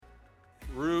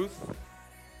Ruth.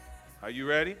 Are you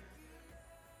ready?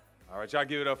 All right, y'all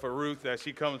give it up for Ruth as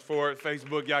she comes forward.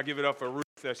 Facebook, y'all give it up for Ruth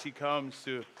as she comes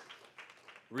to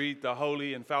read the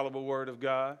holy, infallible word of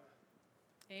God.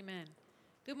 Amen.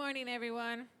 Good morning,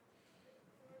 everyone.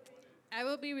 I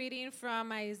will be reading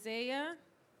from Isaiah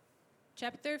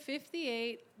chapter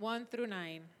 58, 1 through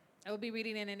 9. I will be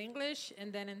reading it in English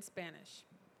and then in Spanish.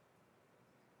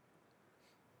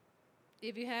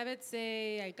 If you have it,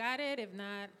 say, I got it. If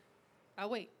not, I'll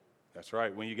wait. That's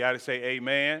right. When you got it, say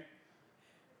amen.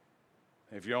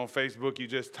 If you're on Facebook, you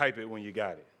just type it when you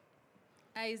got it.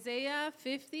 Isaiah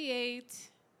 58,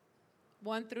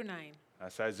 1 through 9.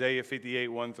 That's Isaiah 58,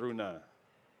 1 through 9.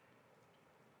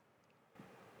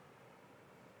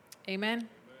 Amen.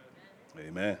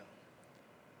 Amen.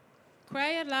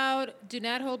 Cry aloud, do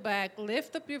not hold back.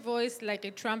 Lift up your voice like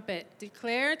a trumpet.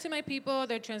 Declare to my people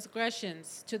their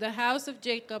transgressions, to the house of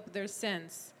Jacob their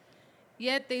sins.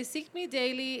 Yet they seek me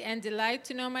daily and delight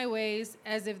to know my ways,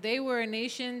 as if they were a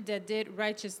nation that did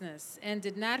righteousness and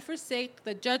did not forsake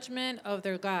the judgment of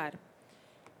their God.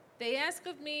 They ask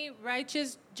of me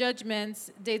righteous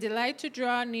judgments. They delight to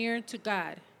draw near to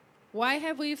God. Why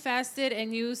have we fasted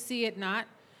and you see it not?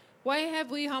 Why have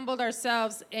we humbled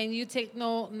ourselves and you take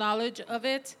no knowledge of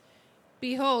it?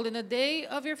 Behold, in the day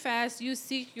of your fast you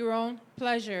seek your own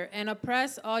pleasure and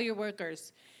oppress all your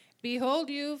workers. Behold,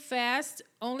 you fast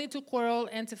only to quarrel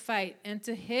and to fight and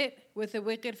to hit with a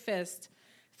wicked fist.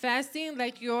 Fasting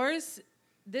like yours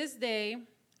this day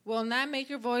will not make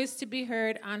your voice to be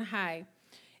heard on high.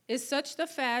 Is such the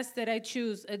fast that I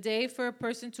choose, a day for a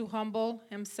person to humble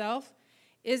himself?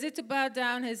 Is it to bow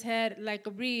down his head like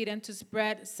a reed and to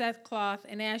spread sackcloth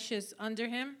and ashes under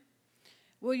him?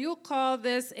 Will you call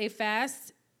this a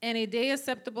fast and a day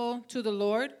acceptable to the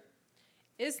Lord?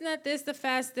 Is not this the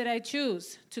fast that I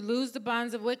choose, to loose the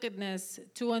bonds of wickedness,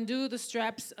 to undo the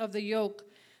straps of the yoke,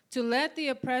 to let the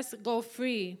oppressed go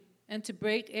free, and to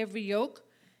break every yoke?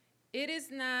 It is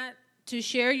not to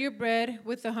share your bread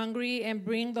with the hungry and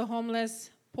bring the homeless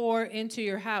poor into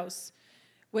your house.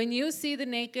 When you see the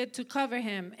naked, to cover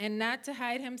him, and not to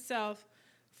hide himself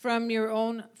from your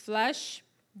own flesh,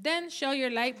 then shall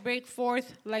your light break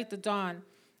forth like the dawn,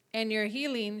 and your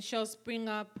healing shall spring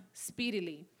up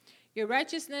speedily. Your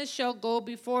righteousness shall go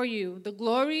before you. The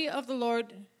glory of the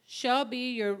Lord shall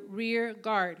be your rear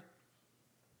guard.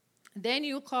 Then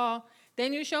you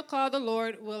shall call, the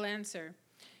Lord will answer.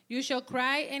 You shall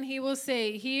cry, and he will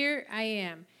say, Here I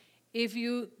am. If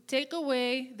you take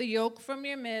away the yoke from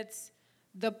your midst,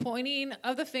 the pointing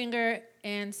of the finger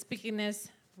and speakingness,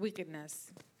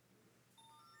 wickedness.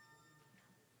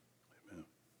 Amen.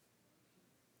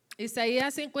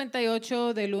 Isaías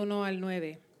 58, del 1 al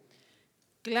 9.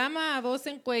 Clama a voz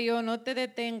en cuello, no te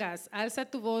detengas, alza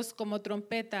tu voz como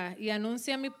trompeta y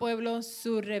anuncia a mi pueblo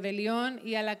su rebelión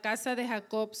y a la casa de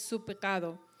Jacob su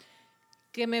pecado.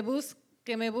 Que me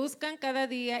buscan cada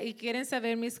día y quieren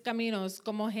saber mis caminos,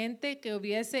 como gente que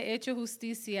hubiese hecho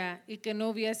justicia y que no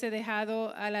hubiese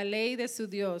dejado a la ley de su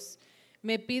Dios.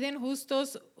 Me piden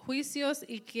justos juicios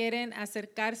y quieren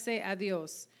acercarse a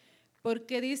Dios.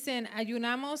 Porque dicen,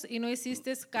 ayunamos y no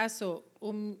hiciste caso,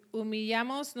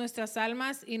 humillamos nuestras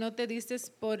almas y no te diste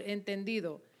por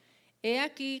entendido. He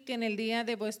aquí que en el día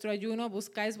de vuestro ayuno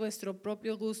buscáis vuestro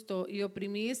propio gusto y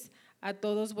oprimís a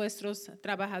todos vuestros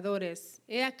trabajadores.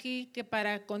 He aquí que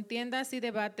para contiendas y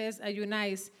debates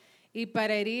ayunáis, y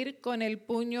para herir con el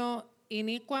puño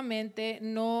inicuamente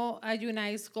no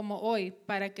ayunáis como hoy,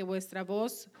 para que vuestra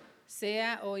voz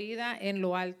sea oída en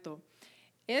lo alto.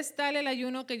 Es tal el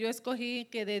ayuno que yo escogí,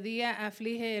 que de día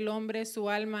aflige el hombre su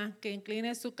alma, que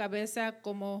incline su cabeza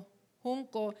como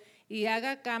junco y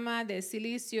haga cama de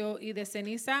silicio y de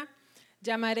ceniza.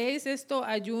 ¿Llamaréis esto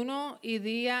ayuno y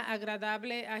día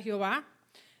agradable a Jehová?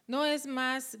 ¿No es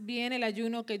más bien el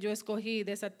ayuno que yo escogí,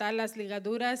 desatar las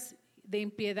ligaduras de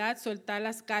impiedad, soltar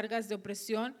las cargas de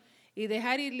opresión y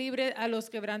dejar ir libre a los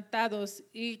quebrantados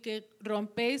y que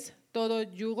rompéis todo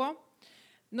yugo?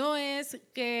 ¿No es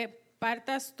que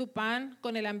partas tu pan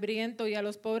con el hambriento y a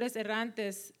los pobres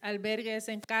errantes albergues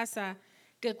en casa,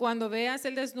 que cuando veas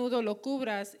el desnudo lo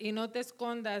cubras y no te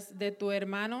escondas de tu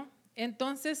hermano?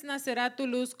 Entonces nacerá tu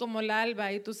luz como el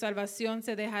alba y tu salvación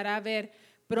se dejará ver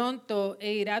pronto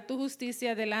e irá tu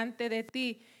justicia delante de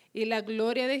ti y la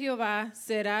gloria de Jehová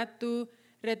será tu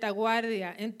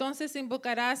retaguardia. Entonces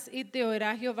invocarás y te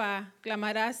oirá Jehová,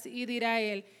 clamarás y dirá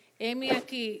él, heme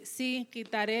aquí, sí,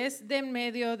 quitaréis de en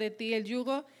medio de ti el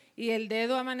yugo y el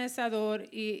dedo amanecedor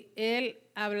y él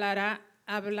hablar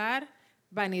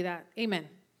vanidad. Amen.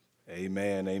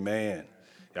 Amen, amen.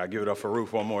 Y'all give it up for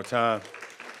Ruth one more time.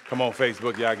 Come on,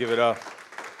 Facebook, y'all give it up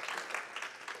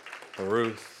for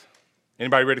Ruth.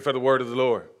 Anybody ready for the word of the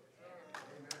Lord?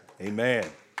 Amen.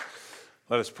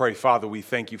 Let us pray. Father, we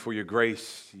thank you for your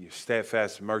grace, your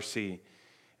steadfast mercy,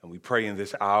 and we pray in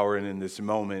this hour and in this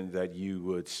moment that you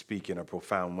would speak in a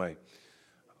profound way.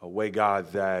 A way,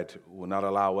 God, that will not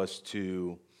allow us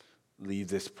to leave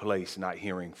this place not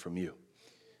hearing from you.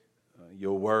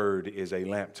 Your word is a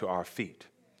lamp to our feet.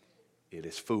 It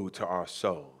is food to our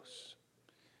souls.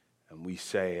 And we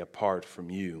say, apart from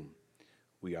you,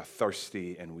 we are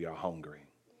thirsty and we are hungry.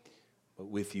 But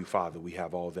with you, Father, we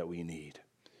have all that we need.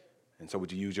 And so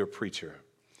would you use your preacher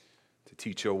to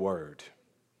teach your word,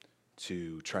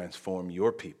 to transform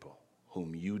your people,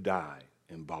 whom you died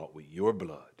and bought with your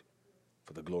blood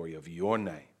for the glory of your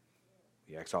name.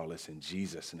 We ask all this in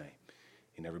Jesus' name.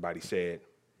 And everybody said,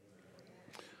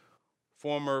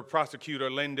 former prosecutor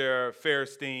Linda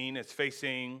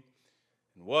Fairstein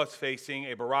was facing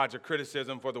a barrage of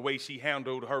criticism for the way she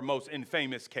handled her most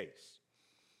infamous case.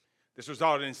 This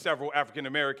resulted in several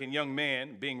African-American young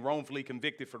men being wrongfully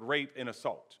convicted for rape and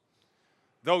assault.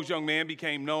 Those young men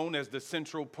became known as the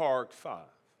Central Park Five.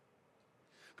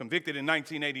 Convicted in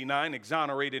 1989,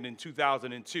 exonerated in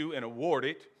 2002, and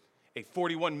awarded a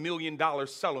 $41 million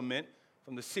settlement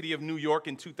from the city of New York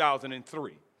in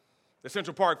 2003. The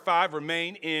Central Park Five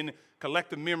remain in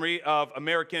collective memory of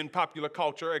American popular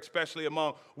culture, especially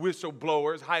among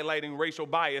whistleblowers, highlighting racial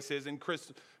biases in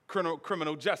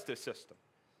criminal justice system.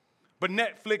 But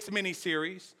Netflix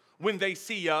miniseries, When They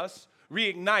See Us,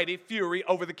 reignited fury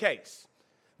over the case.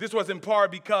 This was in part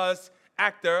because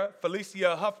actor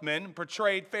Felicia Huffman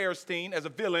portrayed Fairstein as a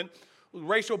villain whose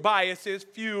racial biases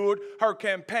fueled her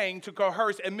campaign to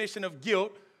coerce admission of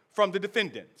guilt from the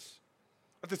defendants.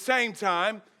 At the same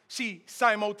time, she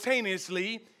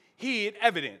simultaneously hid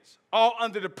evidence, all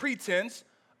under the pretense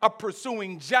of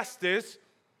pursuing justice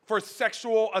for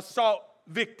sexual assault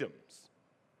victims.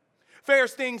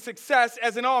 Fairstein's success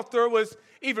as an author was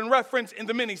even referenced in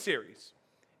the miniseries.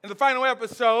 In the final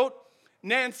episode,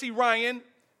 Nancy Ryan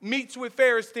meets with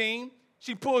Fairstein.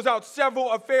 She pulls out several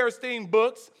of Fairstein's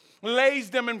books, lays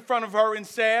them in front of her, and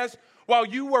says, while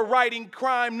you were writing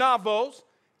crime novels,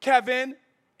 Kevin,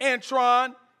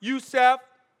 Antron, Yusef,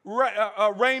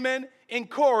 Raymond, and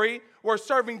Corey were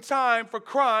serving time for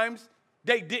crimes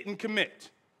they didn't commit.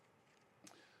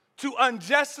 To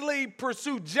unjustly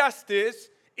pursue justice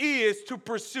is to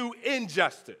pursue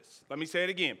injustice. Let me say it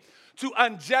again. To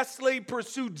unjustly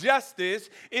pursue justice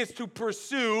is to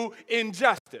pursue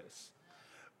injustice.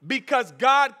 Because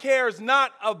God cares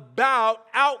not about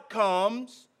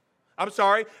outcomes.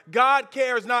 God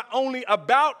cares not only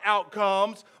about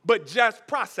outcomes, but just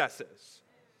processes.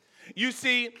 You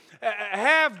see,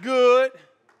 half good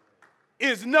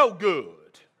is no good.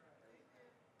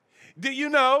 Did you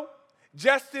know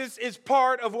justice is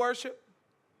part of worship?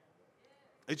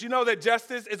 Did you know that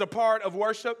justice is a part of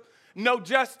worship? No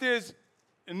justice,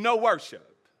 no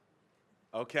worship.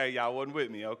 Okay, y'all wasn't with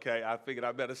me. Okay, I figured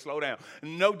I better slow down.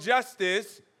 No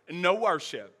justice, no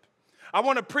worship. I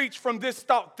want to preach from this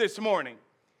thought this morning.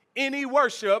 Any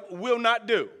worship will not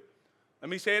do. Let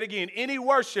me say it again. Any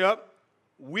worship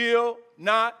will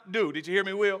not do. Did you hear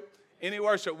me, Will? Any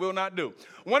worship will not do.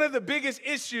 One of the biggest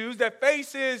issues that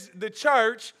faces the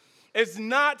church is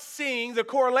not seeing the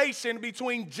correlation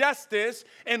between justice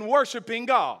and worshiping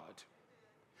God.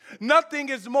 Nothing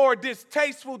is more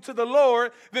distasteful to the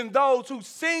Lord than those who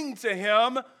sing to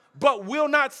him but will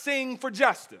not sing for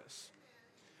justice.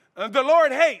 The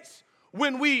Lord hates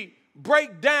when we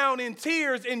break down in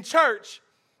tears in church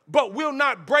but will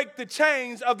not break the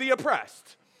chains of the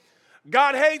oppressed.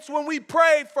 God hates when we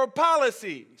pray for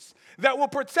policies that will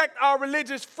protect our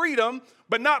religious freedom,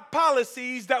 but not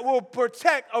policies that will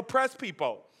protect oppressed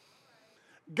people.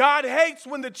 God hates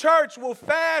when the church will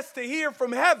fast to hear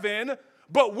from heaven,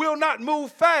 but will not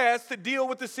move fast to deal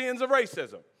with the sins of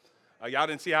racism. Y'all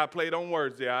didn't see how I played on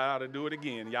words there. I ought to do it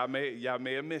again. Y'all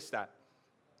may have missed that.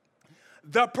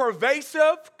 The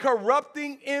pervasive,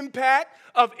 corrupting impact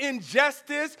of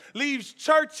injustice leaves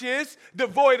churches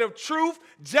devoid of truth,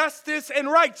 justice, and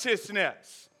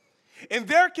righteousness. And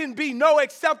there can be no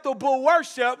acceptable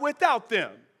worship without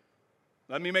them.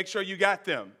 Let me make sure you got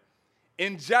them.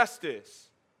 Injustice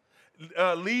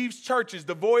leaves churches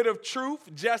devoid of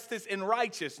truth, justice, and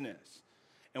righteousness.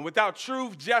 And without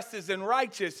truth, justice, and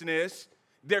righteousness,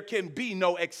 there can be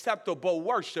no acceptable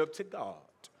worship to God.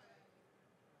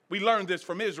 We learned this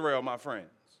from Israel, my friends.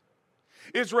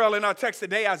 Israel in our text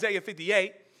today, Isaiah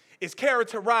 58, is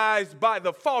characterized by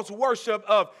the false worship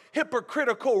of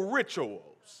hypocritical rituals.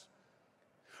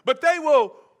 But they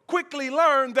will quickly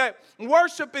learn that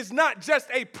worship is not just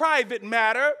a private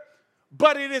matter,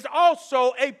 but it is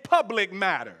also a public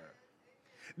matter.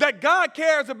 that God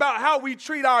cares about how we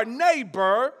treat our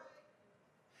neighbor,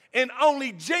 and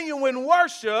only genuine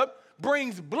worship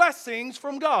brings blessings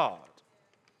from God.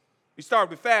 We start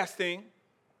with fasting.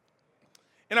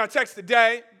 In our text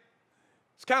today,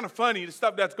 it's kind of funny, the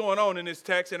stuff that's going on in this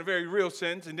text in a very real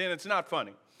sense, and then it's not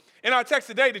funny. In our text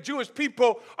today, the Jewish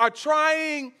people are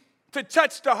trying to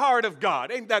touch the heart of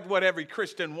God. Ain't that what every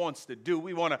Christian wants to do?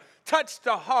 We want to touch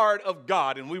the heart of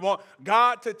God, and we want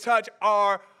God to touch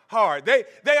our heart.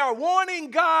 They are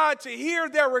wanting God to hear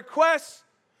their requests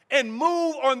and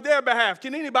move on their behalf.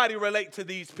 Can anybody relate to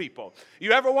these people?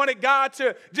 You ever wanted God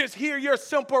to just hear your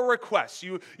simple requests?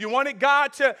 You wanted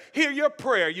God to hear your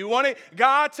prayer. You wanted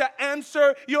God to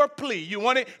answer your plea. You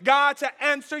wanted God to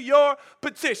answer your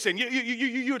petition.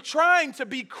 You're trying to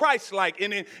be Christ-like.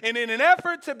 And in an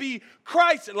effort to be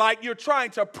Christ-like, you're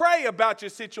trying to pray about your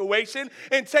situation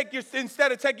and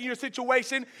instead of taking your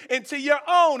situation into your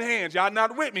own hands. Y'all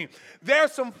not with me?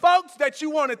 There's some folks that you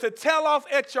wanted to tell off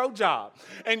at your job.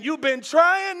 And you've been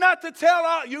trying not to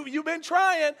you've been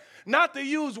trying not to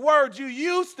use words you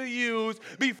used to use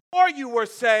before you were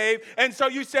saved. And so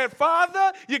you said,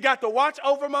 Father, you got to watch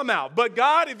over my mouth. But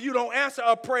God, if you don't answer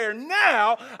a prayer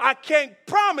now, I can't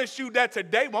promise you that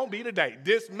today won't be the day.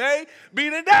 This may be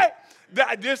the day.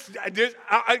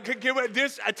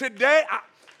 Today,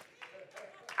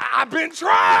 I've been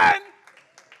trying.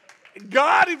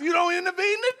 God, if you don't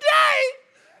intervene today,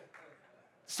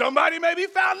 somebody may be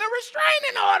filing a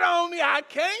restraining order on me. I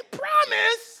can't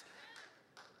promise.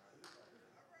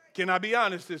 Can I be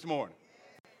honest this morning?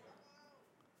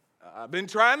 I've been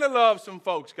trying to love some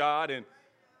folks, God, and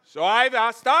so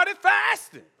I started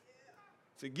fasting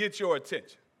to get your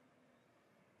attention.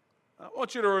 I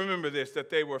want you to remember this, that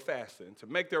they were fasting to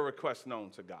make their requests known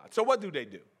to God. So what do?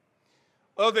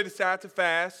 Well, they decide to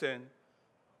fast, and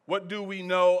what do we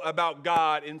know about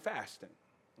God in fasting?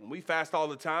 And we fast all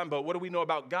the time, but what do we know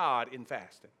about God in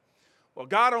fasting? Well,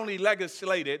 God only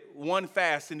legislated one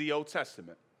fast in the Old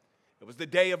Testament. It was the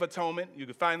Day of Atonement. You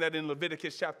can find that in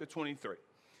Leviticus chapter 23.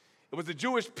 It was the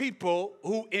Jewish people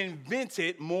who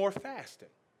invented more fasting.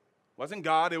 It wasn't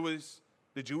God, it was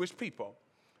the Jewish people.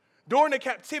 During the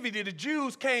captivity, the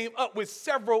Jews came up with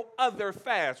several other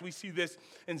fasts. We see this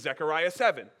in Zechariah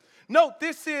 7. Note,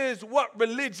 this is what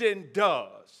religion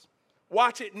does.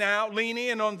 Watch it now. Lean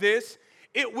in on this.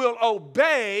 It will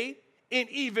obey and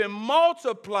even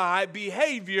multiply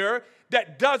behavior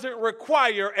that doesn't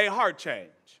require a heart change.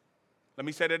 Let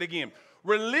me say that again.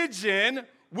 Religion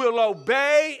will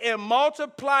obey and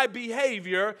multiply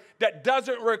behavior that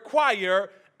doesn't require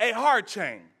a heart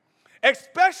change.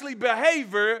 Especially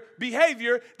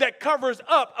behavior that covers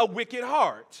up a wicked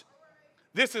heart.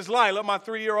 This is Lila, my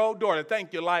 3-year-old daughter.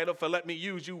 Thank you, Lila, for letting me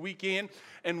use you week in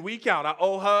and week out. I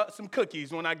owe her some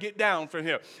cookies when I get down from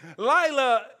here.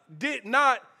 Lila did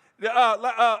not,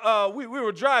 we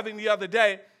were driving the other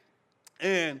day,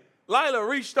 and Lila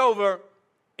reached over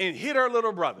and hit her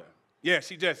little brother. Yeah,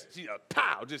 she just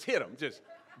hit him. Just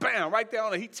bam, right there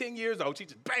on her. He's 10 years old. She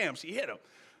hit him.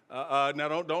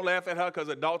 Now, don't laugh at her because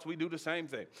adults, we do the same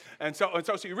thing. And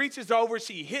so she reaches over,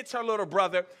 she hits her little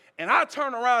brother, and I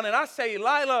turn around and I say,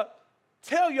 Lila,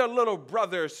 tell your little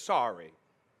brother sorry.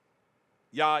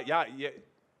 Y'all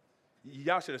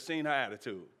should have seen her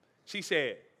attitude. She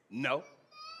said, no.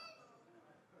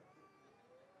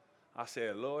 I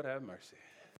said, Lord have mercy.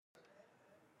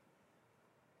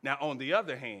 Now, on the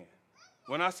other hand,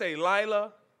 when I say,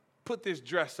 Lila, put this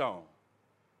dress on,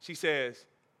 she says,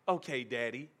 okay,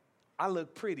 Daddy, I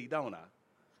look pretty, don't I?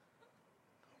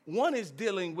 One is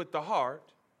dealing with the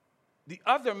heart. The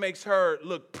other makes her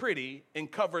look pretty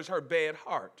and covers her bad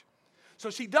heart. So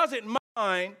she doesn't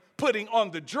mind putting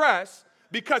on the dress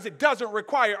because it doesn't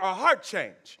require a heart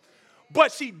change.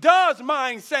 But she does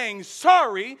mind saying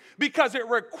sorry because it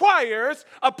requires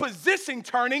a position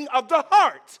turning of the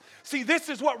heart. See, this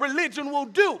is what religion will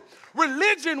do.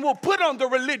 Religion will put on the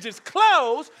religious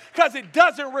clothes because it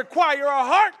doesn't require a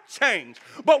heart change.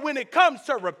 But when it comes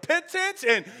to repentance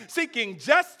and seeking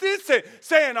justice and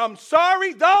saying, I'm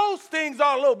sorry, those things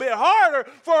are a little bit harder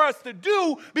for us to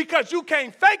do because you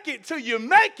can't fake it till you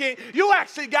make it. You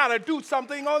actually got to do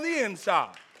something on the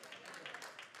inside.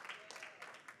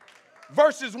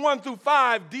 Verses 1 through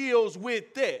 5 deals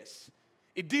with this.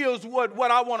 It deals with what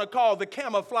I want to call the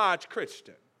camouflage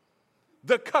Christian,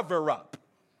 the cover-up.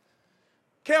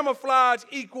 Camouflage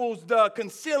equals the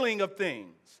concealing of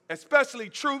things, especially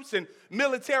troops and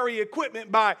military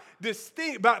equipment by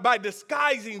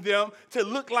disguising them to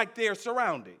look like their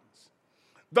surroundings.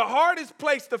 The hardest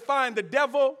place to find the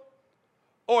devil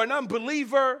or an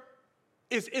unbeliever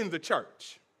is in the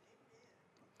church.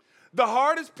 The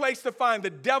hardest place to find the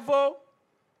devil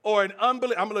or an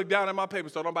unbeliever, I'm going to look down at my paper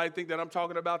so nobody think that I'm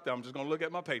talking about them. I'm just going to look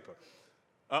at my paper.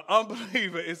 An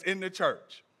unbeliever is in the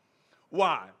church.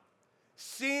 Why?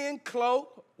 Sin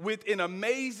cloaked with an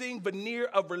amazing veneer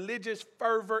of religious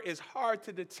fervor is hard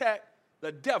to detect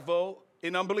the devil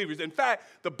in unbelievers. In fact,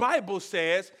 the Bible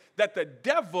says that the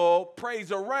devil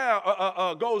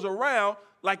goes around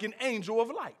like an angel of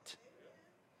light.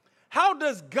 How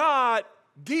does God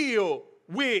deal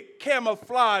with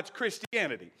camouflage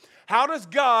Christianity? How does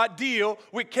God deal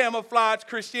with camouflage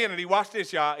Christianity? Watch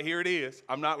this, y'all. Here it is.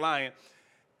 I'm not lying.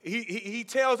 He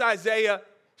tells Isaiah,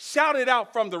 shout it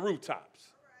out from the rooftops.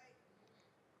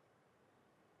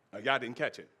 Y'all didn't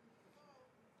catch it.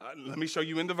 Let me show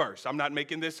you in the verse. I'm not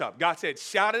making this up. God said,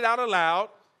 shout it out aloud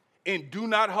and do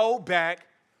not hold back.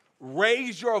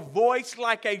 Raise your voice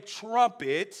like a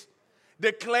trumpet.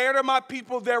 Declare to my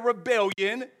people their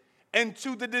rebellion and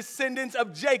to the descendants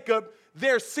of Jacob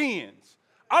their sins.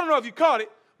 I don't know if you caught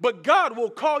it, but God will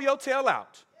call your tail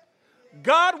out.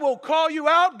 God will call you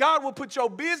out. God will put your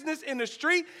business in the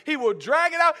street. He will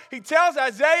drag it out. He tells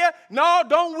Isaiah, no,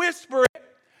 don't whisper it.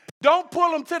 Don't pull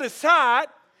them to the side.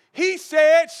 He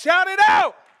said, shout it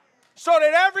out so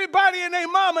that everybody and their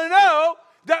mama know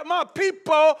that my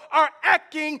people are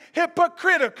acting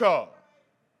hypocritical.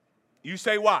 You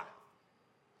say why?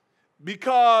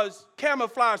 Because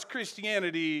camouflage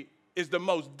Christianity is the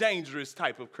most dangerous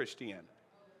type of Christianity.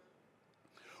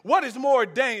 Which is more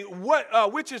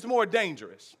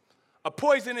dangerous? A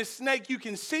poisonous snake you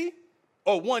can see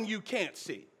or one you can't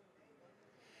see?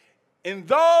 And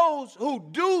those who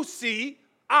do see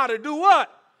ought to do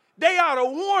what? They ought to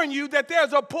warn you that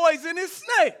there's a poisonous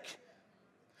snake.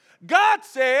 God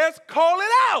says, call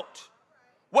it out.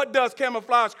 What does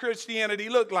camouflage Christianity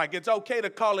look like? It's okay to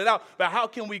call it out, but how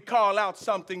can we call out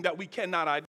something that we cannot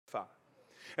identify?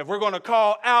 If we're going to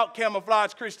call out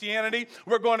camouflage Christianity,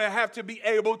 we're going to have to be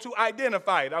able to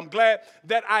identify it. I'm glad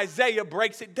that Isaiah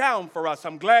breaks it down for us.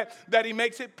 I'm glad that he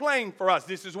makes it plain for us.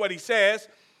 This is what he says.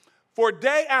 For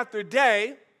day after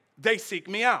day, they seek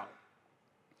me out.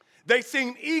 They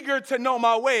seem eager to know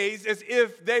my ways as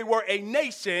if they were a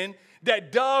nation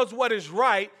that does what is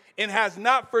right and has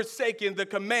not forsaken the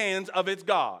commands of its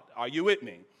God. Are you with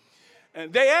me?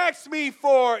 And they ask me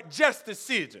for just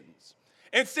decisions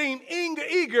and seem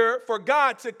eager for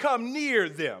God to come near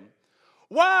them.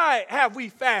 Why have we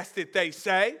fasted, they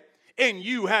say, and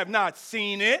you have not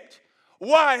seen it?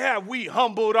 Why have we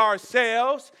humbled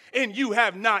ourselves and you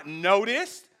have not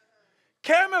noticed?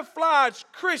 Camouflage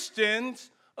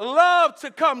Christians love to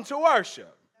come to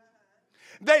worship.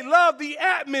 They love the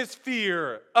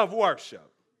atmosphere of worship.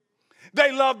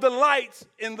 They love the lights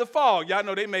in the fog. Y'all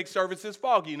know they make services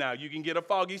foggy now. You can get a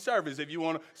foggy service if you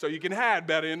want to, so you can hide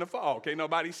better in the fog. Can't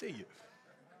nobody see you.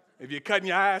 If you're cutting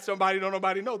your eyes, don't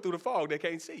nobody know through the fog. They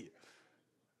can't see you.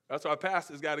 That's why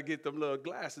pastors got to get them little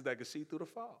glasses that can see through the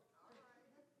fog.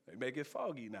 They make it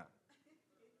foggy now.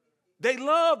 They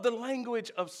love the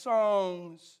language of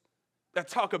songs that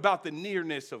talk about the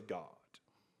nearness of God.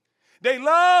 They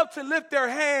love to lift their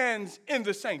hands in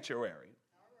the sanctuary.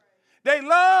 They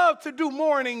love to do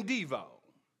morning devo.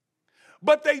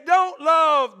 But they don't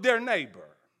love their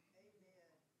neighbor.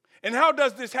 And how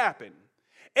does this happen?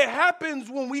 It happens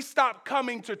when we stop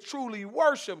coming to truly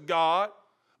worship God,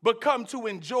 but come to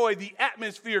enjoy the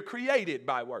atmosphere created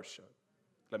by worship.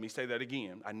 Let me say that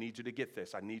again. I need you to get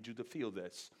this. I need you to feel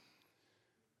this.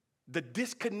 The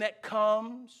disconnect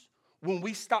comes when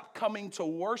we stop coming to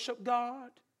worship God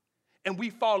and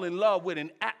we fall in love with an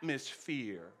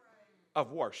atmosphere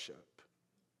of worship.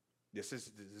 This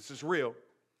is real.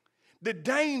 The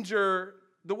danger,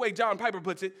 the way John Piper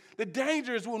puts it, the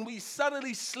danger is when we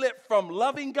suddenly slip from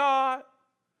loving God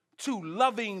to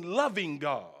loving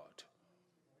God.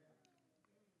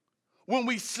 When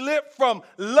we slip from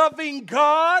loving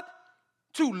God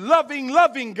to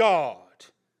loving God.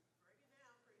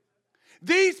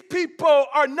 These people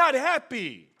are not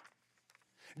happy.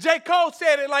 J. Cole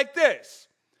said it like this: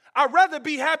 I'd rather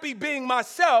be happy being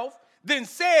myself than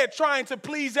sad trying to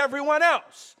please everyone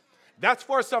else. That's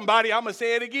for somebody. I'm going to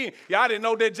say it again. Y'all didn't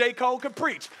know that J. Cole could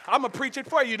preach. I'm going to preach it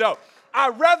for you, though.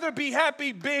 I'd rather be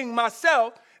happy being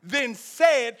myself than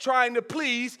sad trying to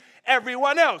please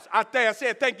everyone else. I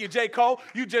said, thank you, J. Cole.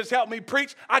 You just helped me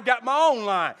preach. I got my own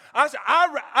line. I said,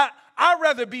 I'd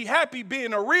rather be happy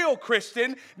being a real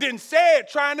Christian than sad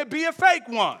trying to be a fake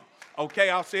one.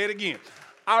 Okay, I'll say it again.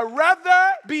 I'd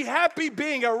rather be happy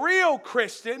being a real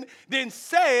Christian than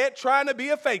sad trying to be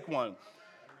a fake one.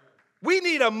 We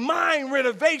need a mind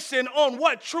renovation on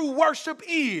what true worship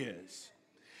is.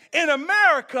 In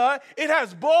America, it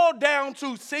has boiled down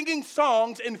to singing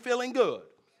songs and feeling good.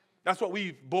 That's what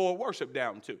we've boiled worship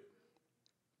down to.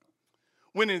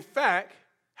 when in fact,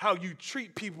 how you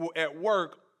treat people at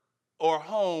work or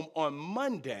home on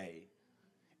Monday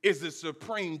is the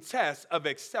supreme test of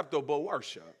acceptable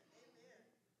worship.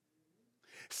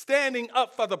 Standing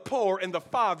up for the poor and the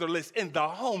fatherless and the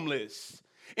homeless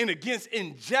and against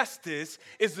injustice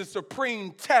is the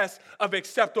supreme test of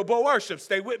acceptable worship.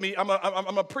 Stay with me. I'm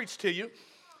going to preach to you.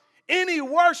 Any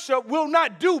worship will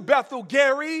not do, Bethel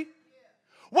Gary.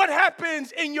 What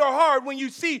happens in your heart when you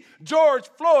see George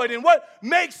Floyd, and what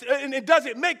makes, and it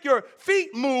doesn't make your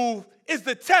feet move, is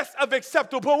the test of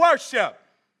acceptable worship.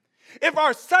 If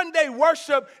our Sunday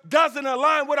worship doesn't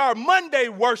align with our Monday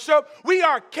worship, we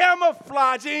are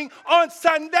camouflaging on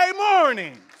Sunday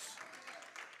mornings.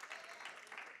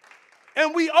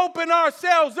 And we open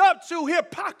ourselves up to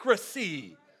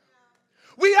hypocrisy.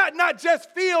 We ought not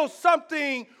just feel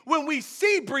something when we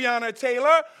see Breonna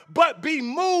Taylor, but be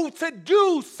moved to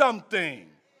do something.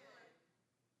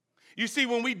 You see,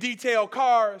 when we detail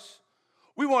cars,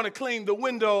 we want to clean the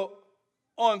window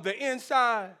on the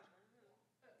inside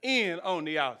and on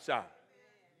the outside.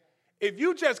 If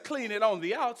you just clean it on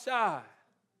the outside,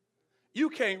 you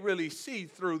can't really see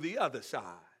through the other side.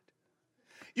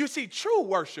 You see, true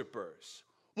worshipers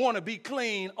want to be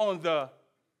clean on the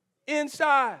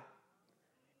inside,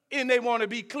 and they want to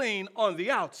be clean on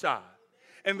the outside.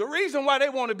 And the reason why they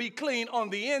want to be clean on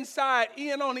the inside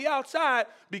and on the outside,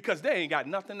 because they ain't got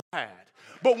nothing to hide.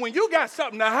 But when you got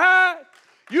something to hide,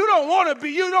 you don't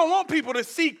want people to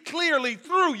see clearly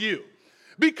through you.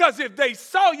 Because if they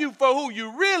saw you for who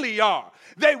you really are,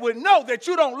 they would know that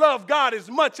you don't love God as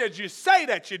much as you say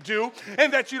that you do,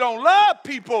 and that you don't love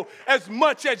people as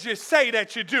much as you say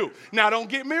that you do. Now, don't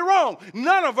get me wrong.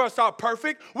 None of us are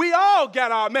perfect. We all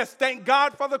got our mess. Thank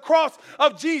God for the cross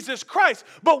of Jesus Christ.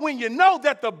 But when you know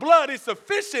that the blood is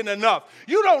sufficient enough,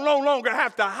 you don't no longer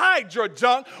have to hide your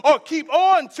junk or keep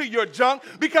on to your junk,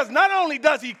 because not only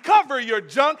does he cover your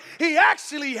junk, he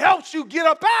actually helps you get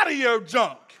up out of your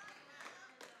junk.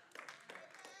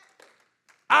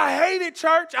 I hate it,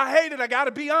 church. I hate it. I got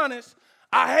to be honest.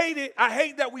 I hate it. I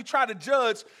hate that we try to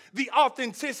judge the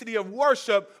authenticity of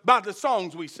worship by the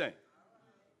songs we sing.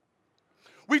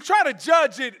 We try to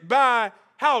judge it by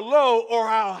how low or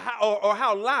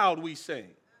how loud we sing.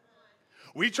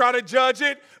 We try to judge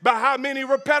it by how many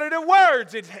repetitive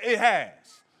words it has.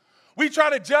 We try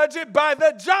to judge it by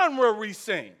the genre we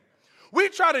sing. We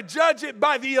try to judge it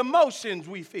by the emotions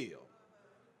we feel.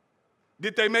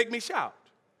 Did they make me shout?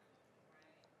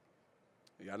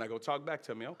 Y'all not going to talk back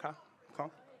to me. Okay.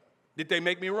 Did they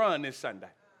make me run this Sunday?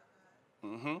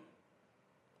 Mm-hmm.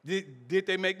 Did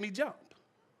they make me jump?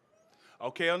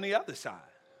 Okay, on the other side.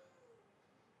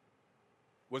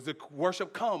 Was the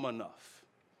worship calm enough?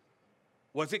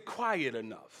 Was it quiet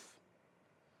enough?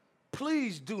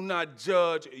 Please do not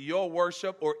judge your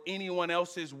worship or anyone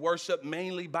else's worship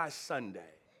mainly by Sunday.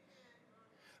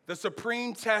 The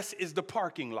supreme test is the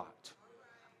parking lot.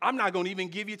 I'm not going to even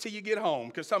give you till you get home,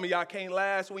 because some of y'all can't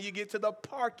last when you get to the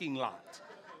parking lot.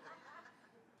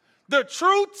 The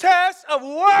true test of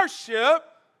worship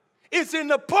is in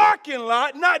the parking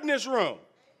lot, not in this room.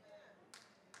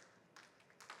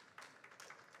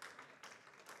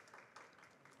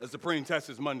 The supreme test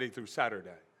is Monday through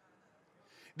Saturday.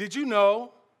 Did you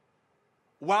know,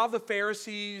 while the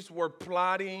Pharisees were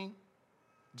plotting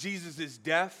Jesus'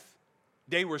 death,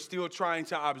 they were still trying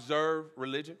to observe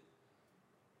religion?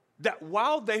 That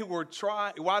while they were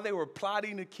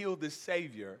plotting to kill the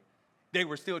Savior, they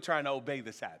were still trying to obey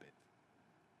the Sabbath.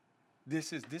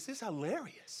 This is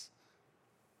hilarious.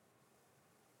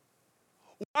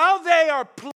 While they are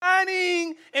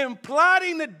planning and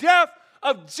plotting the death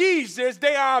of Jesus,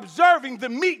 they are observing the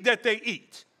meat that they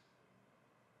eat.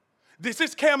 This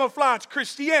is camouflage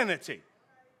Christianity.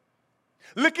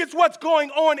 Look at what's going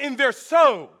on in their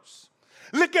souls.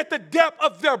 Look at the depth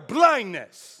of their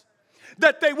blindness.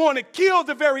 That they want to kill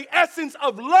the very essence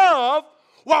of love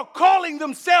while calling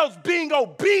themselves being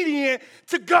obedient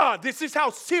to God. This is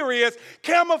how serious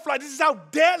camouflage, this is how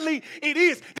deadly it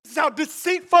is. This is how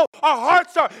deceitful our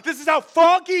hearts are. This is how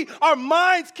foggy our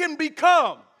minds can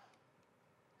become.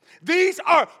 These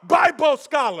are Bible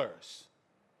scholars.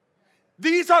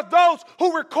 These are those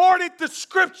who recorded the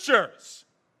scriptures.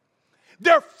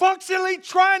 They're functionally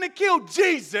trying to kill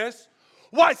Jesus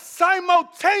while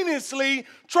simultaneously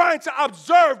trying to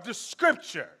observe the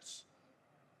scriptures.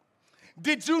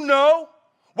 Did you know,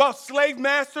 while slave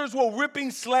masters were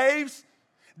whipping slaves,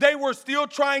 they were still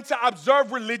trying to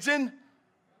observe religion?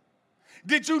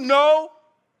 Did you know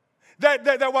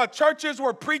that while churches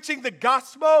were preaching the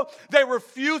gospel, they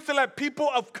refused to let people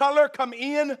of color come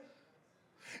in?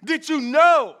 Did you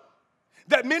know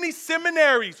that many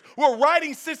seminaries were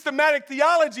writing systematic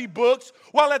theology books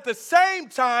while at the same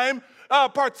time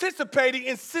participating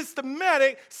in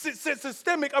systemic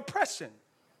oppression.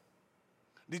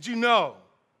 Did you know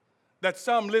that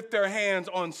some lift their hands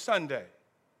on Sunday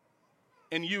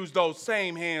and use those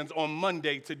same hands on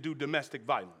Monday to do domestic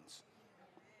violence?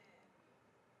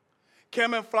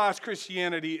 Camouflage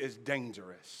Christianity is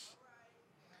dangerous.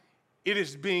 It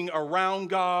is being around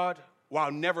God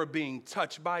while never being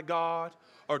touched by God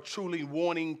or truly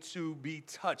wanting to be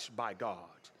touched by God.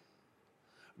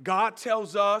 God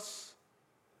tells us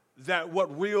that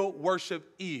what real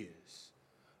worship is.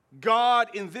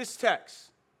 God in this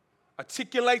text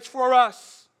articulates for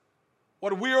us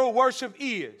what real worship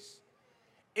is.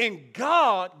 And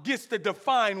God gets to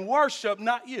define worship,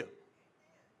 not you.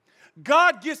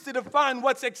 God gets to define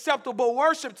what's acceptable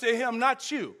worship to him, not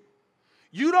you.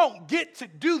 You don't get to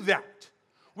do that,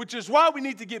 which is why we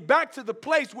need to get back to the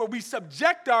place where we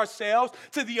subject ourselves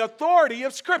to the authority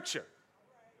of Scripture.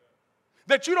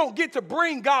 That you don't get to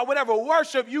bring God whatever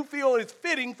worship you feel is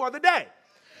fitting for the day.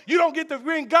 You don't get to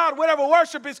bring God whatever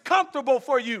worship is comfortable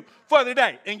for you for the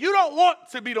day. And you don't want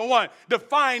to be the one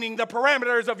defining the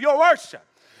parameters of your worship.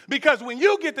 Because when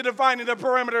you get to defining the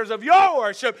parameters of your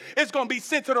worship, it's going to be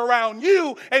centered around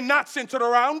you and not centered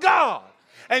around God.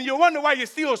 And you wonder why you're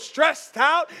still stressed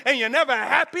out and you're never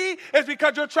happy. It's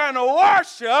because you're trying to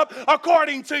worship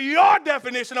according to your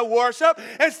definition of worship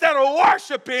instead of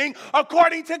worshiping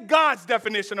according to God's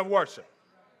definition of worship.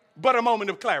 But a moment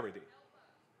of clarity.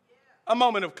 A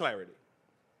moment of clarity.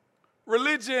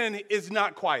 Religion is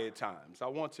not quiet times. I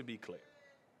want to be clear.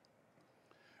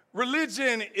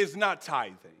 Religion is not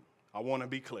tithing. I want to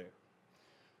be clear.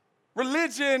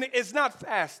 Religion is not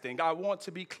fasting. I want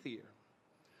to be clear.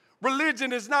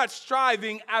 Religion is not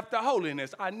striving after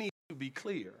holiness. I need to be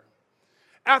clear.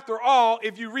 After all,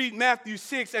 if you read Matthew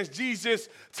 6 as Jesus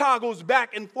toggles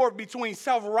back and forth between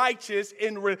self-righteous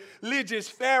and religious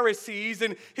Pharisees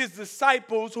and his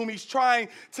disciples whom he's trying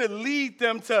to lead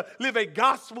them to live a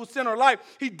gospel-centered life,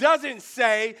 he doesn't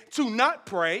say to not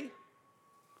pray,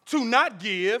 to not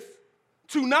give,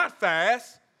 to not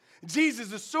fast.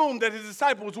 Jesus assumed that his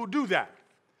disciples would do that.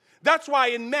 That's why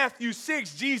in Matthew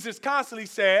 6, Jesus constantly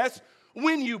says,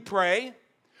 when you pray,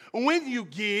 when you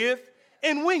give,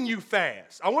 and when you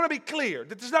fast. I want to be clear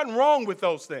that there's nothing wrong with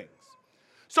those things.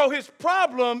 So his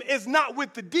problem is not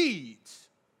with the deeds.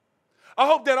 I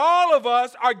hope that all of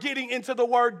us are getting into the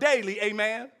word daily,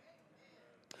 amen.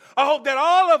 I hope that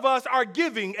all of us are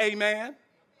giving, amen.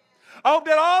 I hope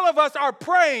that all of us are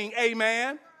praying,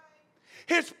 amen.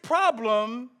 His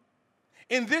problem,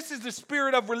 and this is the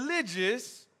spirit of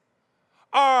religious,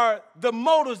 are the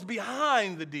motives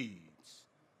behind the deeds.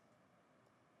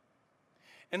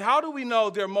 And how do we know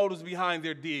their motives behind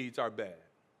their deeds are bad?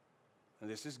 And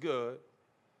this is good,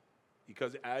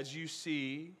 because as you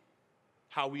see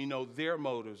how we know their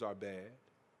motives are bad,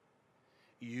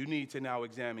 you need to now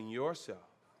examine yourself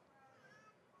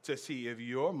to see if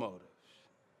your motives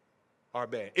are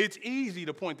bad. It's easy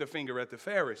to point the finger at the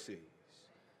Pharisees.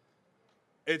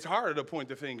 It's harder to point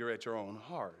the finger at your own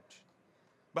heart.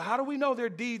 But how do we know their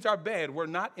deeds are bad? We're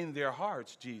not in their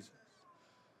hearts, Jesus.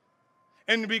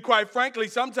 And to be quite frankly,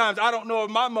 sometimes I don't know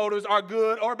if my motives are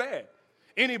good or bad.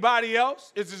 Anybody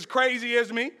else is as crazy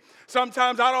as me.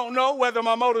 Sometimes I don't know whether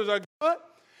my motives are good.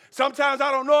 Sometimes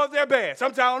I don't know if they're bad.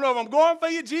 Sometimes I don't know if I'm going for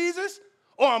you, Jesus,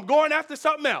 or I'm going after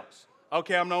something else.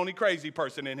 Okay, I'm the only crazy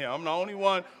person in here. I'm the only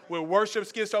one with worship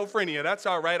schizophrenia. That's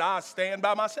all right. I'll stand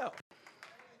by myself.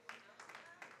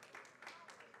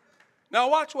 Now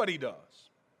watch what he does.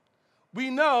 We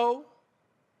know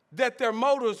that their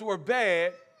motives were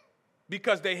bad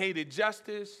because they hated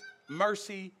justice,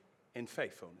 mercy, and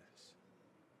faithfulness.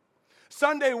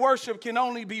 Sunday worship can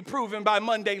only be proven by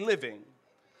Monday living.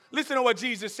 Listen to what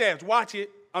Jesus says. Watch it.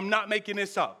 I'm not making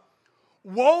this up.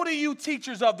 Woe to you,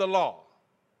 teachers of the law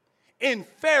and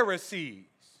Pharisees,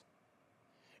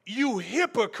 you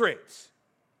hypocrites.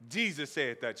 Jesus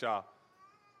said that, y'all.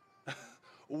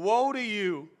 Woe to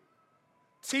you,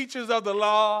 teachers of the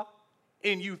law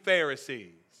and you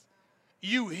Pharisees,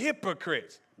 you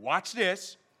hypocrites. Watch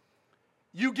this.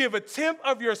 You give a tenth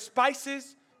of your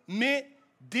spices, mint,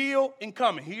 dill, and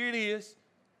cumin. Here it is.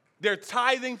 They're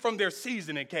tithing from their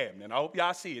seasoning cabinet. I hope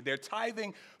y'all see it. They're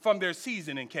tithing from their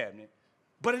seasoning cabinet.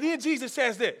 But then Jesus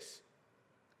says this.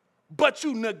 But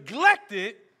you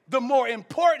neglected the more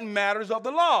important matters of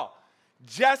the law.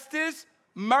 Justice,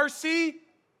 mercy,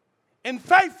 and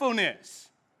faithfulness.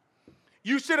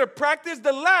 You should have practiced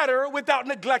the latter without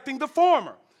neglecting the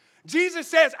former. Jesus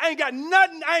says, I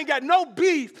ain't got no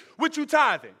beef with you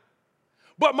tithing.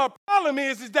 But my problem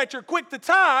is that you're quick to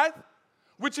tithe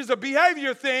which is a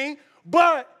behavior thing,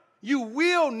 but you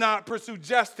will not pursue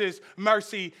justice,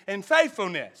 mercy, and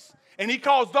faithfulness. And he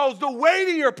calls those the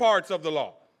weightier parts of the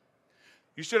law.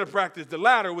 You should have practiced the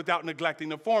latter without neglecting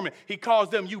the former. He calls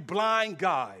them you blind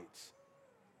guides.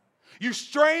 You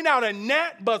strain out a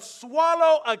gnat but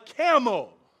swallow a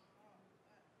camel.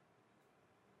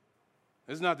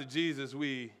 It's not the Jesus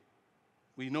we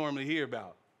normally hear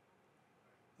about.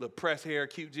 The pressed hair,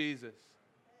 cute Jesus.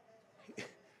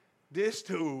 This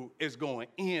dude is going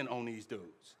in on these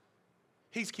dudes.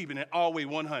 He's keeping it all the way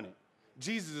 100.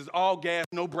 Jesus is all gas,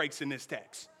 no brakes in this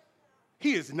text.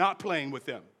 He is not playing with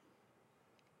them.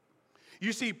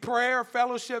 You see, prayer,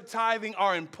 fellowship, tithing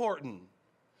are important.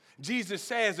 Jesus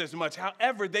says as much.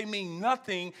 However, they mean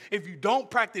nothing if you don't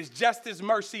practice justice,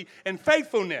 mercy, and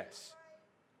faithfulness.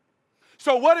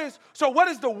 So what is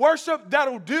the worship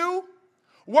that'll do?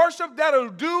 Worship that'll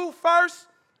do first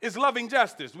is loving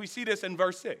justice. We see this in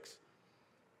verse 6.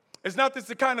 Is not this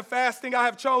the kind of fasting I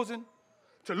have chosen?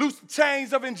 To loose the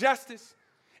chains of injustice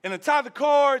and untie the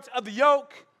cords of the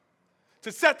yoke,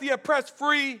 to set the oppressed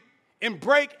free and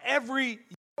break every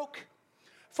yoke.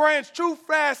 Friends, true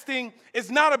fasting is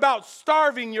not about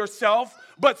starving yourself,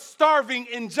 but starving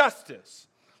injustice.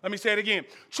 Let me say it again.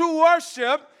 True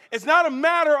worship is not a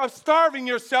matter of starving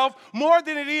yourself more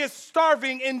than it is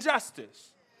starving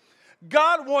injustice.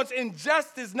 God wants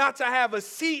injustice not to have a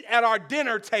seat at our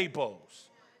dinner tables.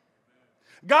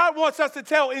 God wants us to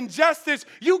tell injustice,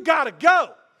 you gotta go.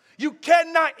 You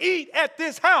cannot eat at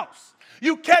this house.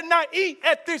 You cannot eat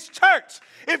at this church.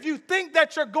 If you think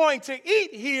that you're going to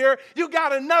eat here, you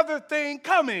got another thing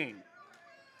coming.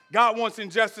 God wants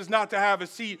injustice not to have a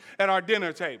seat at our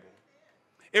dinner table.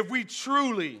 If we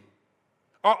truly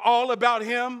are all about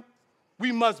him,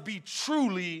 we must be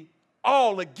truly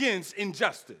all against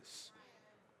injustice.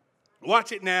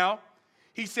 Watch it now.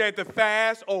 He said the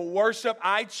fast or worship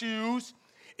I choose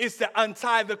is to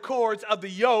untie the cords of the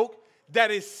yoke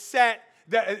that is set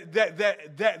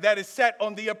that is set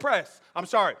on the oppressed. I'm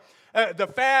sorry. The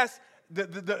fast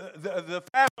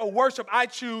or worship I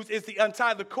choose is to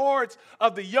untie the cords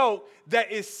of the yoke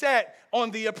that is set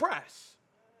on the oppressed.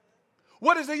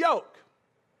 What is a yoke?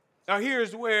 Now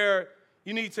here's where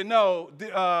you need to know.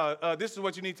 This is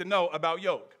what you need to know about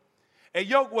yoke. A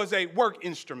yoke was a work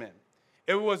instrument.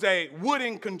 It was a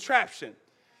wooden contraption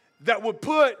that would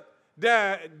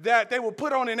that they would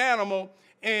put on an animal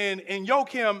and yoke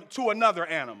him to another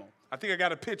animal. I think I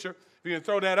got a picture. If you can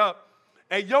throw that up.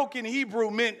 A yoke in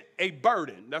Hebrew meant a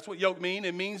burden. That's what yoke means.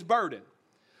 It means burden.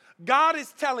 God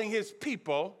is telling his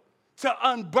people to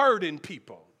unburden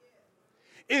people.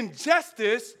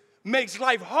 Injustice makes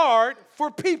life hard for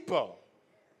people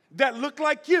that look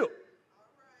like you.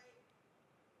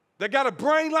 They got a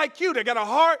brain like you. They got a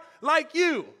heart like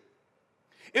you.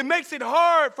 It makes it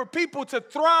hard for people to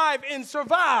thrive and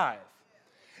survive.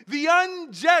 The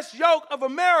unjust yoke of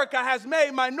America has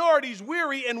made minorities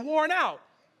weary and worn out.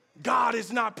 God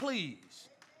is not pleased.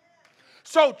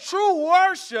 So true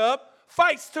worship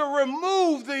fights to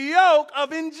remove the yoke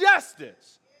of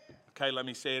injustice. Okay, let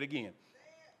me say it again.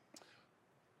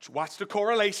 Watch the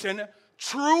correlation.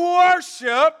 True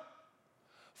worship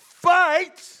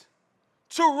fights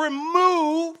to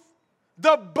remove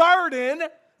the burden,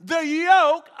 the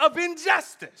yoke of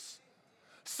injustice,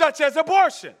 such as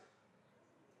abortion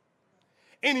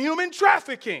and human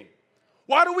trafficking.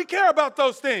 Why do we care about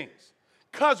those things?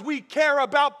 Because we care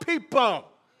about people.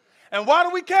 And why do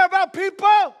we care about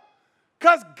people?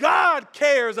 Because God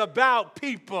cares about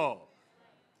people.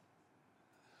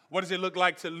 What does it look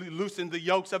like to loosen the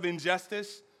yokes of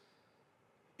injustice?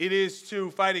 It is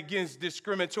to fight against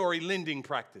discriminatory lending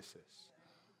practices,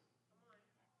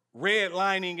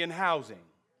 redlining in housing.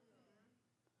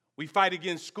 We fight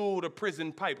against school to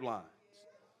prison pipelines,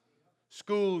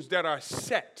 schools that are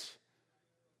set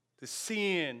to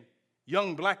send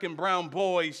young black and brown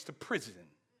boys to prison.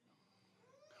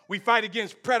 We fight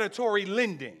against predatory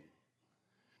lending,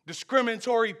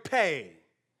 discriminatory pay.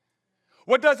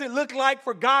 What does it look like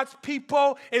for God's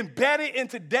people embedded in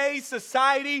today's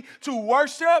society to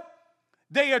worship?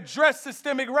 They address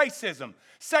systemic racism,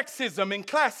 sexism, and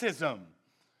classism.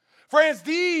 Friends,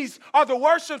 these are the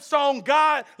worship songs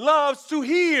God loves to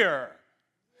hear.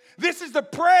 This is the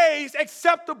praise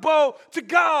acceptable to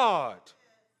God.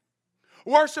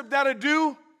 Worship that'll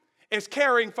do is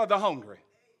caring for the hungry.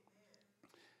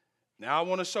 Now I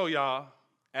want to show y'all,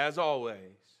 as always,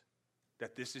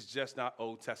 that this is just not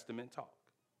Old Testament talk.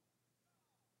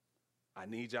 I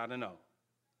need y'all to know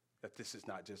that this is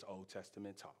not just Old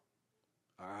Testament talk.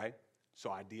 All right?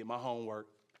 So I did my homework,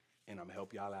 and I'm going to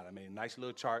help y'all out. I made a nice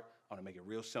little chart. I want to make it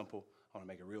real simple. I want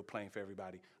to make it real plain for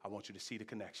everybody. I want you to see the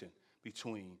connection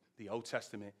between the Old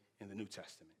Testament and the New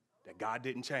Testament. That God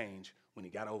didn't change when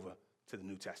he got over to the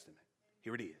New Testament.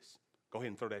 Here it is. Go ahead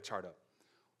and throw that chart up.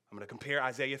 I'm going to compare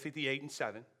Isaiah 58 and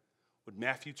 7 with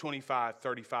Matthew 25,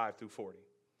 35 through 40.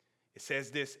 It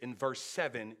says this in verse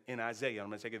 7 in Isaiah. I'm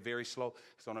going to take it very slow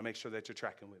because I want to make sure that you're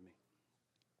tracking with me.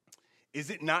 Is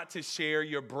it not to share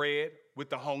your bread with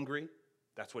the hungry?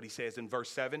 That's what he says in verse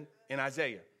 7 in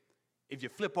Isaiah. If you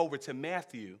flip over to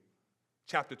Matthew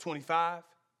chapter 25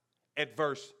 at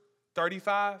verse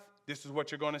 35, this is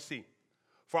what you're going to see.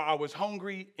 For I was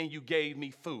hungry and you gave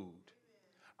me food.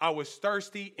 I was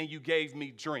thirsty and you gave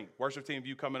me drink. Worship team, if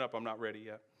you coming up, I'm not ready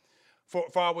yet.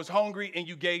 For I was hungry and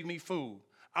you gave me food.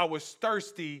 I was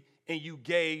thirsty and you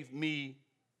gave me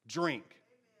drink.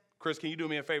 Chris, can you do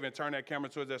me a favor and turn that camera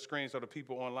towards that screen so the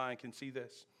people online can see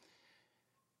this?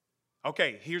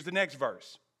 Okay, here's the next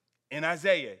verse. In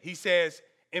Isaiah, he says,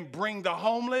 and bring the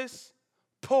homeless,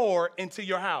 poor into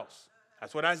your house.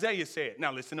 That's what Isaiah said.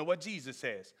 Now listen to what Jesus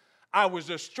says. I was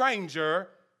a stranger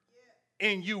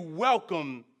and you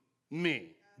welcomed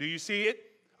me. Do you see it?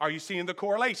 Are you seeing the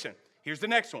correlation? Here's the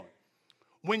next one.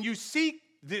 When you seek,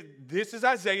 this is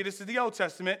Isaiah, this is the Old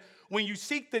Testament. When you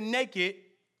seek the naked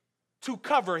to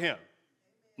cover him.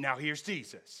 Now here's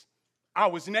Jesus. I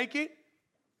was naked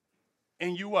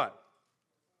and you what?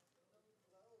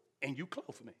 And you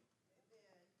clothed me.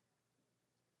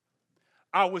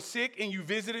 I was sick and you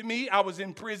visited me. I was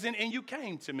in prison and you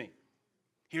came to me.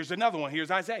 Here's another one.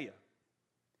 Here's Isaiah.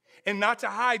 And not to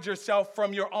hide yourself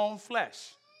from your own flesh.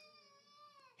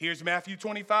 Here's Matthew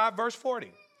 25, verse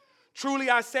 40. Truly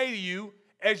I say to you,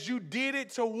 as you did it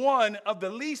to one of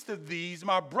the least of these,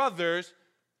 my brothers,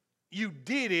 you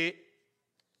did it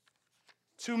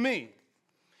to me.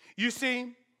 You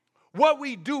see, what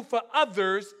we do for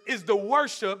others is the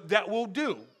worship that we'll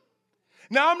do.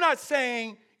 Now, I'm not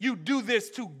saying you do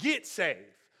this to get saved.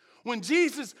 When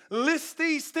Jesus lists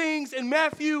these things in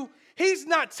Matthew, he's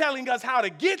not telling us how to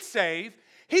get saved.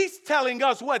 He's telling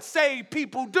us what saved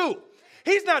people do.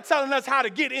 He's not telling us how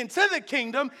to get into the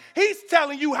kingdom. He's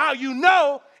telling you how you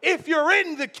know if you're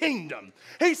in the kingdom.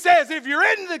 He says if you're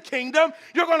in the kingdom,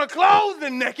 you're going to clothe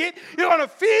the naked. You're going to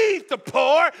feed the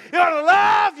poor. You're going to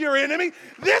love your enemy.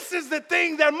 This is the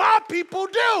thing that my people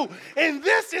do. And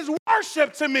this is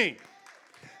worship to me.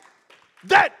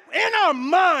 That in our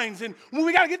minds, and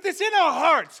we got to get this in our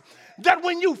hearts, that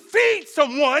when you feed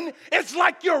someone, it's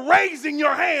like you're raising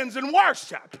your hands in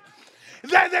worship.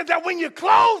 That when you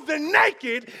clothe the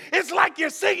naked, it's like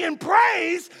you're singing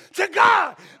praise to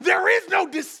God. There is no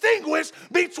distinguish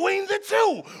between the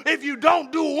two. If you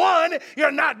don't do one,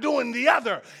 you're not doing the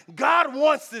other. God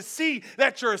wants to see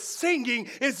that your singing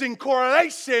is in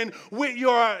correlation with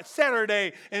your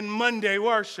Saturday and Monday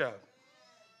worship.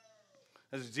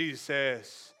 As Jesus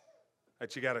says,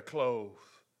 that you got to clothe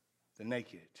the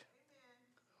naked.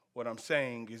 What I'm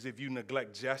saying is if you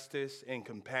neglect justice and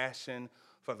compassion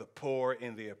for the poor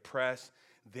and the oppressed,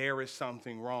 there is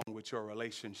something wrong with your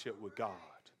relationship with God.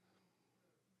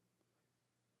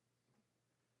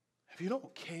 If you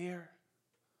don't care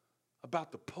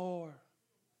about the poor,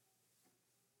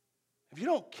 if you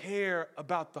don't care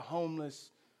about the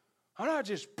homeless, I'm not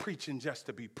just preaching just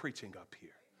to be preaching up here.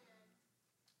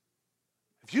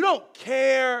 If you don't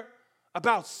care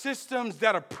about systems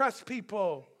that oppress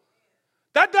people,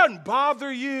 that doesn't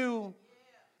bother you.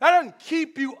 That doesn't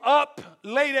keep you up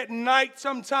late at night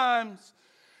sometimes.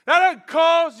 That doesn't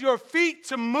cause your feet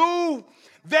to move.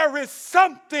 There is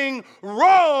something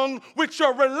wrong with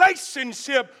your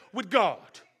relationship with God.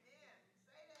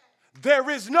 There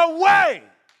is no way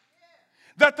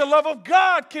that the love of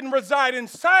God can reside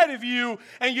inside of you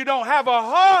and you don't have a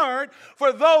heart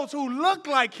for those who look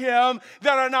like him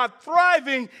that are not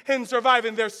thriving and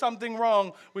surviving. There's something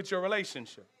wrong with your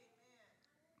relationship.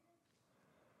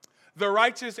 The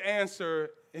righteous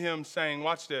answer him saying,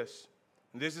 watch this.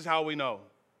 This is how we know.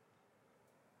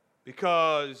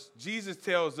 Because Jesus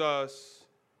tells us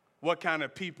what kind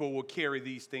of people will carry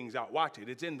these things out. Watch it.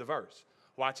 It's in the verse.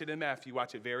 Watch it in Matthew.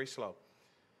 Watch it very slow.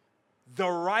 The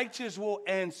righteous will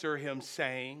answer him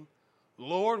saying,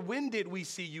 Lord, when did we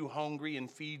see you hungry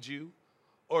and feed you,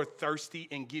 or thirsty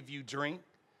and give you drink?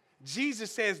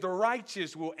 Jesus says the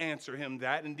righteous will answer him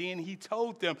that. And then he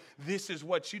told them, this is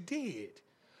what you did.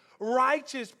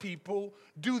 Righteous people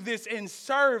do this in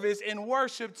service and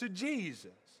worship to Jesus.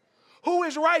 Who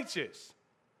is righteous?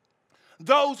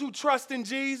 Those who trust in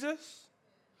Jesus.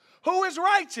 Who is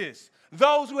righteous?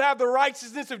 Those who have the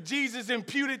righteousness of Jesus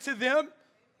imputed to them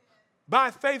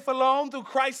by faith alone, through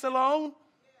Christ alone.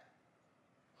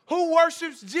 Who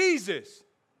worships Jesus?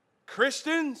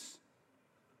 Christians.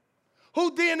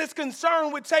 Who then is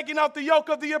concerned with taking off the yoke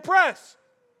of the oppressed?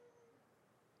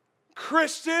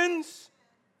 Christians,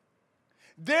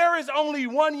 there is only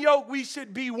one yoke we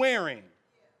should be wearing.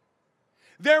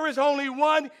 There is only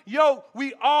one yoke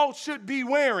we all should be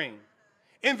wearing.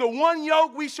 And the one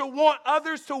yoke we should want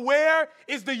others to wear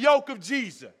is the yoke of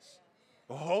Jesus.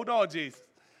 Well, hold on, Jesus.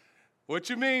 What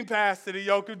you mean, Pastor, the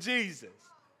yoke of Jesus?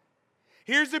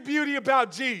 Here's the beauty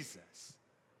about Jesus.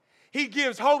 He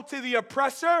gives hope to the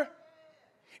oppressor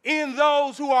in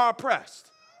those who are oppressed.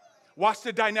 Watch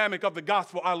the dynamic of the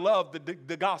gospel. I love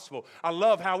the gospel. I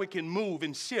love how it can move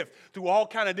and shift through all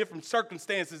kind of different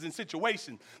circumstances and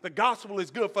situations. The gospel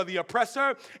is good for the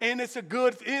oppressor, and it's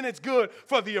good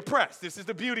for the oppressed. This is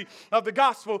the beauty of the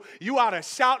gospel. You ought to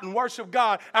shout and worship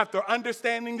God after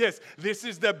understanding this. This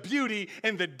is the beauty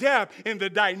and the depth and the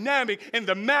dynamic and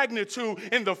the magnitude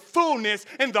and the fullness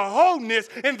and the wholeness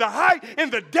and the height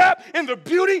and the depth and the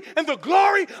beauty and the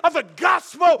glory of the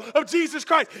gospel of Jesus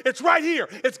Christ. It's right here.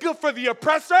 It's good for the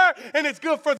oppressor, and it's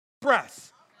good for the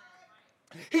oppressed.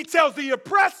 He tells the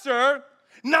oppressor,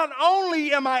 not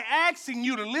only am I asking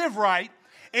you to live right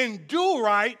and do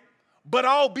right, but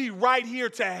I'll be right here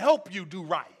to help you do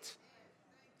right.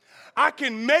 I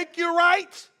can make you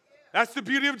right. That's the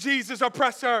beauty of Jesus,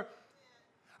 oppressor.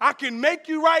 I can make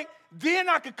you right. Then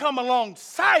I could come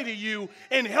alongside of you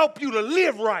and help you to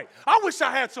live right. I wish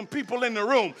I had some people in the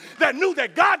room that knew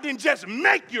that God didn't just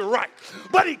make you right,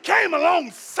 but he came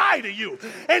alongside of you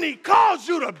and he caused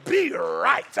you to be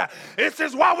right. This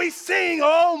is why we sing,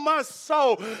 oh my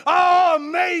soul, oh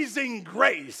amazing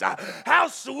grace. How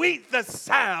sweet the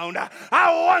sound.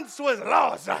 I once was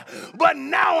lost, but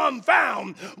now I'm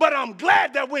found. But I'm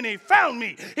glad that when he found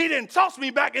me, he didn't toss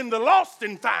me back in the lost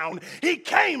and found. He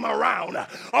came around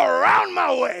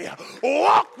my way,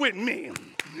 walk with me,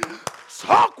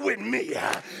 talk with me,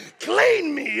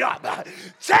 clean me up,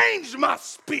 change my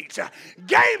speech,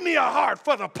 gave me a heart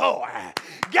for the poor,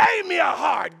 gave me a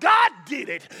heart. God did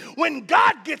it. When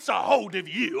God gets a hold of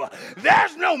you,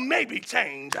 there's no maybe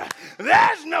change.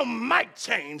 There's no might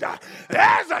change.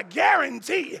 There's a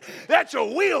guarantee that you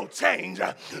will change,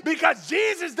 because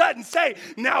Jesus doesn't say,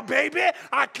 now, baby,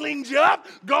 I cleaned you up,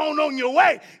 go on your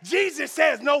way. Jesus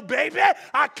says, no, baby,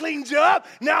 I cleaned you up,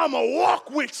 now I'm going to walk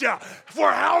with you.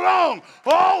 For how long?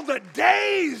 All the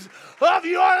days of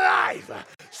your life,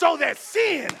 so that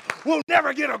sin will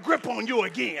never get a grip on you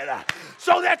again,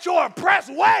 so that your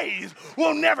oppressed ways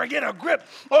will never get a grip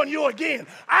on you again.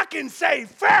 I can save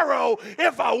Pharaoh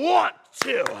if I want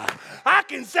to. I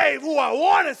can save who I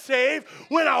want to save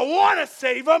when I want to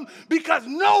save them, because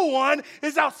no one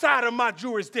is outside of my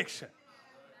jurisdiction.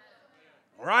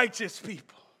 Righteous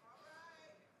people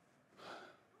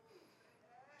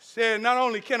said, not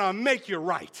only can I make you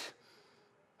right,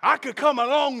 I could come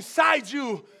alongside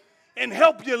you and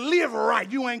help you live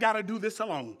right. You ain't got to do this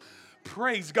alone.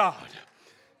 Praise God.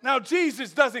 Now,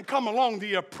 Jesus doesn't come along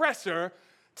the oppressor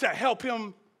to help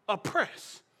him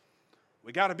oppress.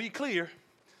 We got to be clear.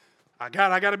 I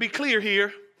got to be clear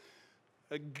here.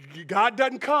 God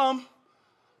doesn't come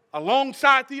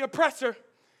alongside the oppressor.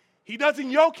 He doesn't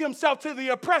yoke himself to the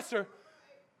oppressor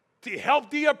to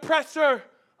help the oppressor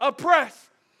oppress.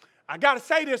 I got to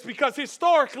say this because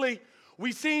historically,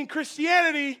 we've seen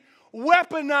Christianity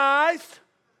weaponized,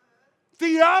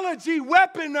 theology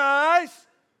weaponized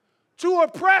to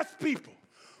oppress people.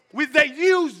 They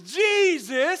use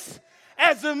Jesus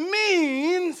as a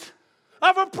means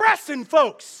of oppressing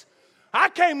folks. I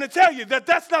came to tell you that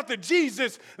that's not the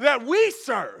Jesus that we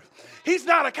serve. He's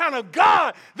not a kind of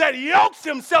God that yokes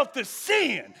himself to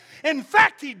sin. In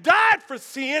fact, he died for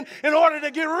sin in order to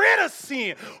get rid of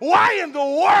sin. Why in the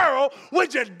world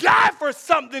would you die for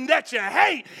something that you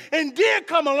hate and then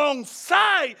come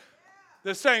alongside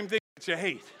the same thing that you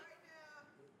hate?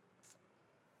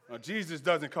 Now, Jesus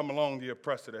doesn't come along the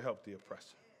oppressor to help the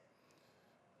oppressor.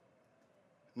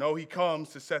 No, he comes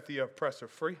to set the oppressor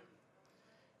free,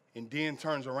 and then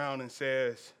turns around and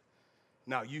says,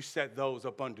 now you set those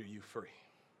up under you free.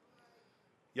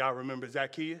 Y'all remember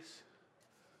Zacchaeus?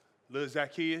 Little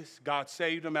Zacchaeus, God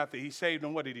saved him. After he saved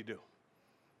him, what did he do?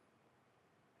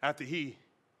 After he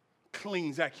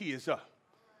cleaned Zacchaeus up,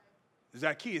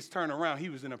 Zacchaeus turned around. He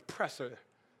was an oppressor.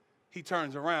 He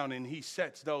turns around and he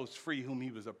sets those free whom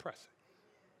he was oppressing.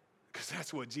 Because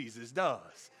that's what Jesus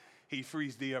does. He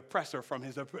frees the oppressor from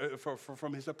his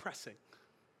oppressing.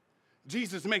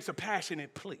 Jesus makes a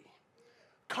passionate plea.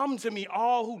 Come to me,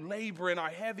 all who labor and are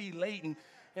heavy laden,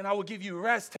 and I will give you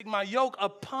rest. Take my yoke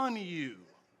upon you.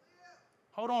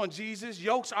 Hold on, Jesus.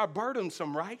 Yokes are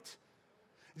burdensome, right?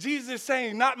 Jesus is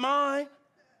saying, not mine.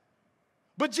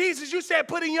 But Jesus, you said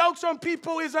putting yokes on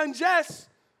people is unjust.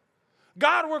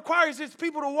 God requires his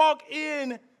people to walk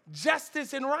in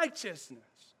justice and righteousness.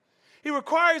 He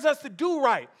requires us to do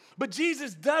right. But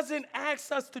Jesus doesn't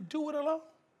ask us to do it alone.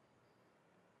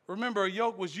 Remember, a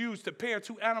yoke was used to pair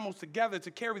two animals together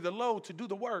to carry the load, to do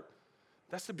the work.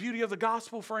 That's the beauty of the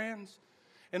gospel, friends.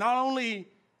 And not only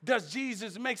does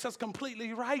Jesus make us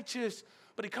completely righteous,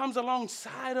 but he comes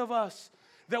alongside of us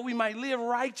that we might live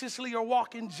righteously or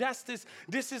walk in justice.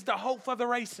 This is the hope for the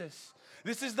racist.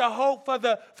 This is the hope for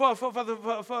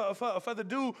the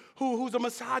dude who's a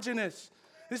misogynist.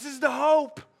 This is the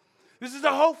hope. This is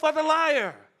the hope for the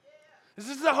liar. This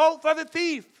is the hope for the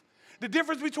thief. The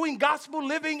difference between gospel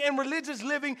living and religious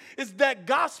living is that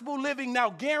gospel living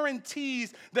now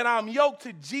guarantees that I'm yoked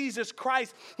to Jesus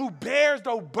Christ, who bears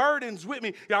those burdens with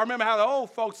me. Y'all remember how the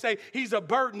old folks say he's a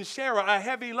burden sharer, a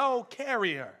heavy load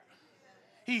carrier.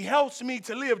 He helps me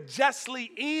to live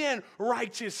justly and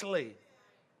righteously.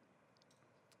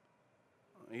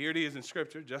 Here it is in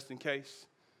Scripture, just in case.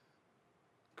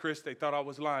 Chris, they thought I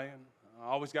was lying. I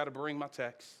always got to bring my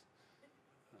text,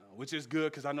 which is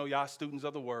good because I know y'all students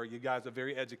of the Word. You guys are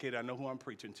very educated. I know who I'm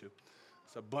preaching to.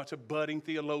 It's a bunch of budding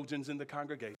theologians in the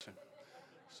congregation.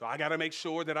 So I got to make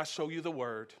sure that I show you the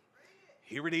Word.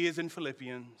 Here it is in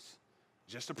Philippians,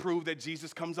 just to prove that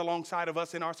Jesus comes alongside of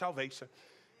us in our salvation.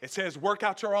 It says, work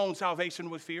out your own salvation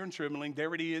with fear and trembling.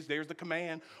 There it is. There's the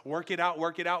command. Work it out,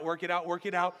 work it out, work it out, work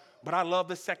it out. But I love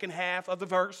the second half of the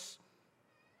verse.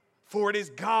 For it is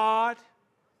God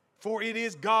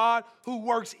who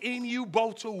works in you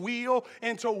both to will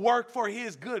and to work for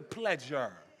his good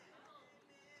pleasure.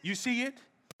 You see it?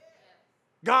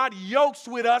 God yokes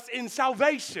with us in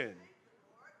salvation.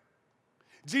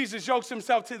 Jesus yokes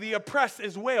himself to the oppressed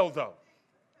as well, though.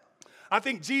 I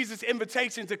think Jesus'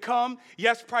 invitation to come,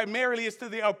 yes, primarily is to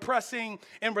the oppressing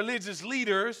and religious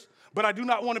leaders, but I do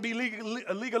not want to be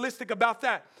legalistic about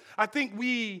that. I think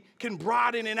we can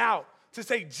broaden it out to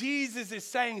say Jesus is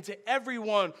saying to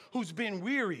everyone who's been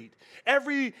wearied,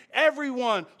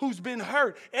 everyone who's been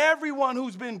hurt, everyone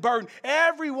who's been burdened,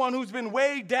 everyone who's been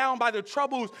weighed down by the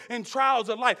troubles and trials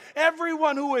of life,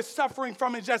 everyone who is suffering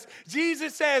from injustice.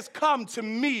 Jesus says, come to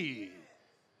me.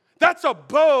 That's a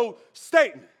bold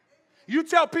statement. You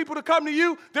tell people to come to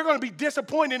you, they're going to be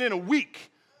disappointed in a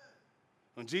week.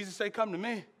 When Jesus say, come to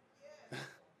me,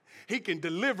 he can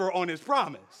deliver on his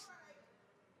promise.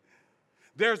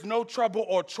 There's no trouble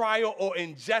or trial or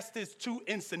injustice too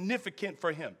insignificant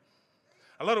for him.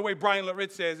 I love the way Brian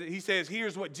Laritz says it. He says,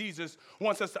 here's what Jesus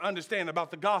wants us to understand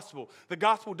about the gospel. The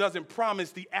gospel doesn't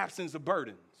promise the absence of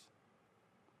burdens.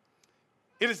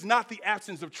 It is not the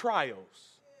absence of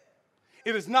trials.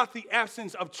 It is not the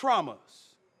absence of traumas.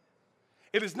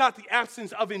 It is not the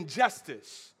absence of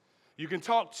injustice. You can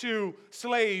talk to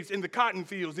slaves in the cotton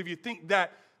fields if you think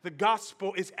that the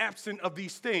gospel is absent of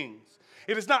these things.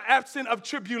 It is not absent of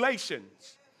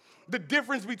tribulations. The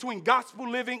difference between gospel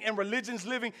living and religious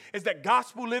living is that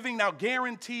gospel living now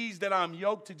guarantees that I'm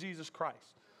yoked to Jesus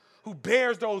Christ, who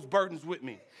bears those burdens with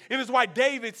me. It is why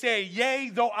David said,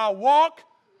 yea, though I walk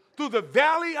through the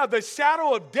valley of the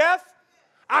shadow of death,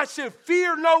 I should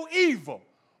fear no evil.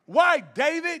 Why,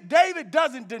 David? David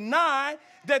doesn't deny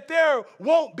that there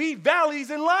won't be valleys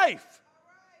in life.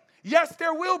 Yes,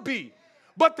 there will be.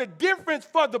 But the difference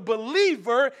for the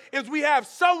believer is we have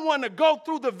someone to go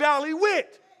through the valley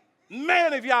with.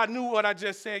 Man, if y'all knew what I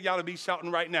just said, y'all would be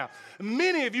shouting right now.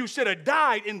 Many of you should have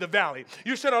died in the valley.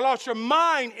 You should have lost your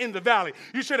mind in the valley.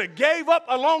 You should have gave up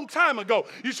a long time ago.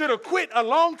 You should have quit a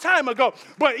long time ago.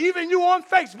 But even you on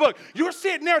Facebook, you're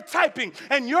sitting there typing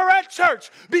and you're at church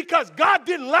because God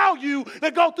didn't allow you to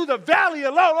go through the valley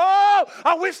alone. Oh,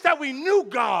 I wish that we knew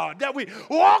God, that we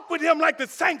walk with him like the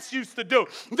saints used to do.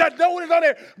 That though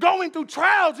they're going through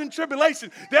trials and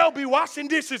tribulations, they'll be washing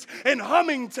dishes and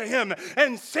humming to him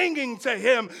and singing to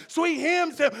him, sweet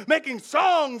hymns, making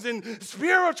songs and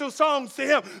spiritual songs to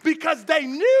him because they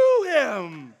knew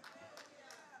him.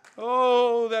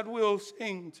 Oh, that we'll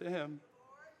sing to him.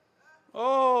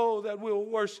 Oh, that we'll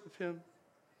worship him.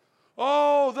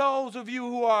 Oh, those of you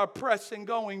who are oppressed and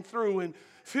going through and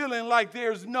feeling like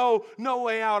there's no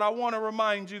way out, I want to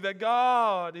remind you that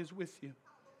God is with you.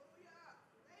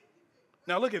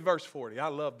 Now look at verse 40. I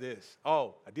love this.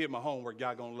 Oh, I did my homework.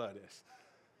 Y'all gonna love this.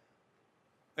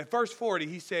 In verse 40,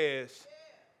 he says,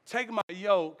 take my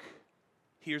yoke.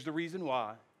 Here's the reason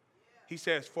why. He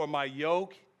says, for my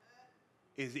yoke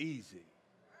is easy.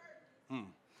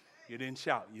 You didn't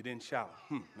shout. You didn't shout.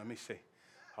 Let me see.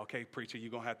 Okay, preacher, you're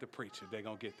going to have to preach it. They're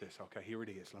going to get this. Okay, here it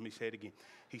is. Let me say it again.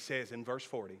 He says in verse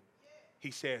 40, he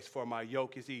says, for my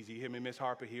yoke is easy. You hear me, Miss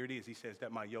Harper? Here it is. He says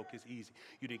that my yoke is easy.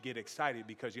 You didn't get excited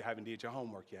because you haven't did your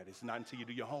homework yet. It's not until you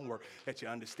do your homework that you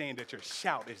understand that your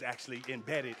shout is actually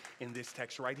embedded in this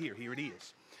text right here. Here it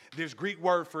is. This Greek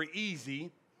word for easy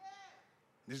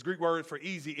This Greek word for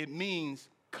easy, it means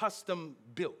custom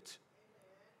built.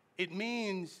 It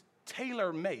means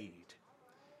tailor-made.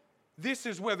 This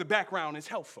is where the background is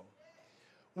helpful.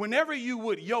 Whenever you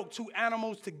would yoke two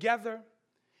animals together,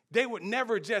 they would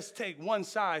never just take one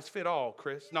size fit all,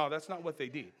 Chris. No, that's not what they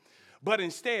did. But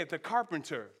instead, the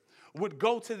carpenter would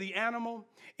go to the animal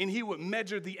and he would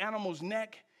measure the animal's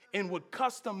neck and would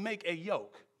custom make a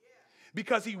yoke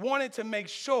because he wanted to make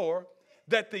sure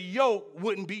that the yoke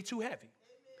wouldn't be too heavy,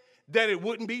 that it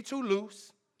wouldn't be too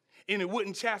loose, and it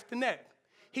wouldn't chafe the neck.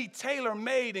 He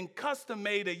tailor-made and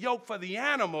custom-made a yoke for the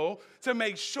animal to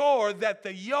make sure that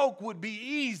the yoke would be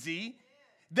easy,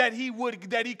 that he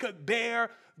could bear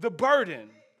the burden.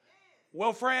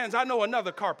 Well, friends, I know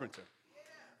another carpenter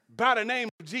by the name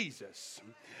of Jesus,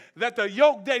 that the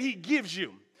yoke that he gives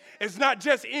you is not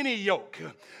just any yoke.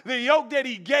 The yoke that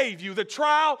he gave you, the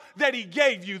trial that he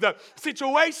gave you, the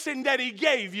situation that he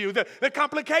gave you, the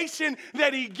complication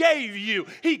that he gave you,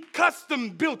 he custom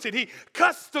built it. He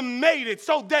custom made it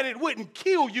so that it wouldn't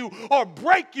kill you or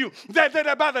break you. That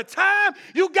by the time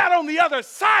you got on the other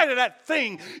side of that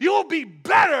thing, you'll be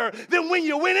better than when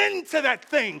you went into that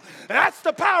thing. That's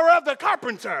the power of the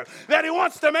carpenter, that he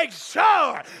wants to make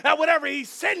sure that whatever he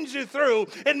sends you through,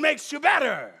 it makes you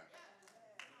better.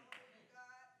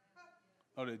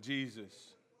 Oh, that Jesus,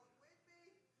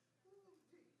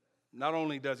 not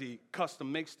only does he custom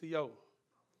makes the yoke,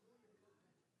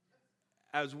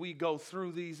 as we go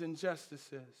through these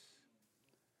injustices,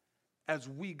 as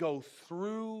we go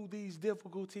through these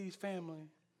difficulties, family,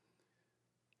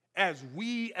 as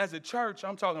we as a church,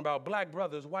 I'm talking about black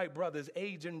brothers, white brothers,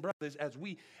 Asian brothers, as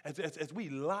we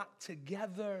lock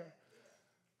together,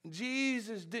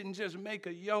 Jesus didn't just make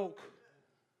a yoke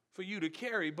for you to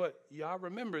carry, but y'all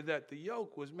remember that the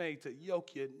yoke was made to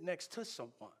yoke you next to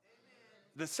someone. Amen.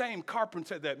 The same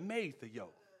carpenter that made the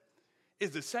yoke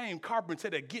is the same carpenter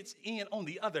that gets in on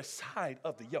the other side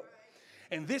of the yoke.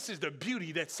 And this is the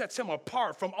beauty that sets him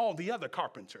apart from all the other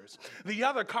carpenters. The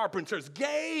other carpenters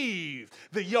gave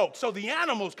the yoke so the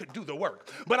animals could do the work.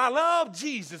 But I love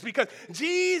Jesus because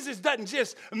Jesus doesn't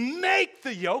just make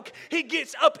the yoke, he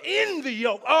gets up in the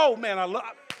yoke. Oh man, I love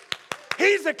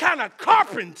He's the kind of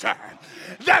carpenter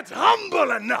that's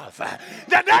humble enough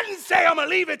that doesn't say, I'm going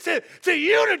to leave it to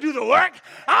you to do the work.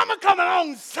 I'm going to come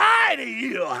alongside of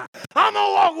you. I'm going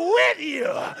to walk with you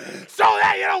so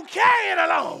that you don't carry it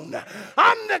alone.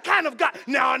 I'm the kind of God.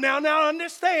 Now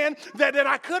understand that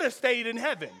I could have stayed in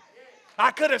heaven.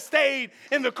 I could have stayed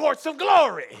in the courts of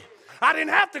glory. I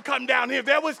didn't have to come down here.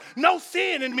 There was no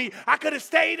sin in me. I could have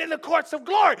stayed in the courts of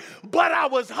glory. But I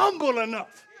was humble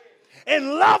enough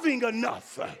and loving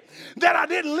enough that I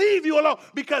didn't leave you alone.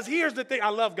 Because here's the thing, I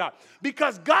love God.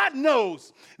 Because God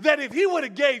knows that if he would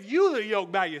have gave you the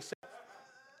yoke by yourself,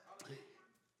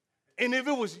 and if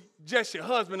it was just your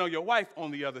husband or your wife on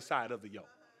the other side of the yoke,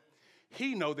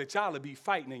 he know that y'all would be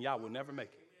fighting and y'all will never make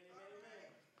it.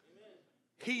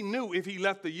 He knew if he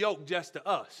left the yoke just to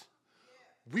us,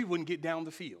 we wouldn't get down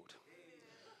the field.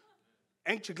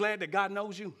 Ain't you glad that God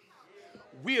knows you?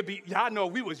 Y'all know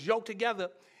we was yoked together.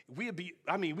 We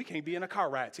can't be in a car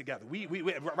ride together. We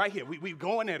right here. We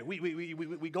going at it.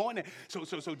 We going at it.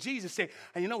 So Jesus said,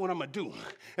 and you know what I'm going to do?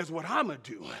 Is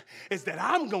that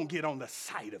I'm going to get on the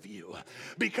side of you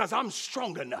because I'm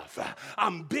strong enough.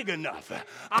 I'm big enough.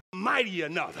 I'm mighty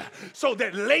enough so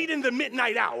that late in the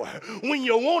midnight hour, when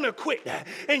you want to quit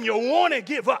and you want to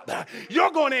give up,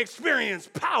 you're going to experience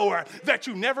power that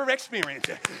you never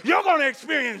experienced. You're going to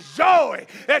experience joy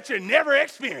that you never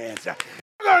experienced.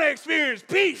 You're going to experience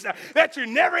peace that you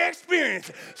never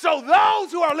experienced. So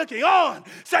those who are looking on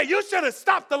say, you should have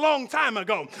stopped a long time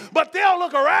ago. But they'll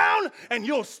look around and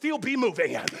you'll still be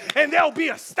moving. And they'll be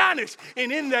astonished.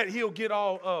 And in that, he'll get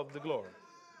all of the glory.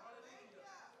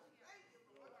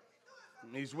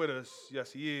 And he's with us.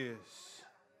 Yes, he is.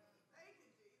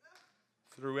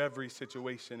 Through every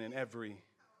situation and every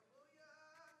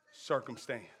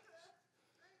circumstance.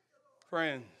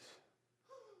 Friends,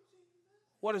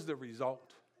 what is the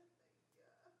result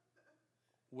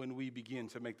when we begin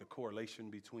to make the correlation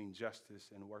between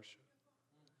justice and worship?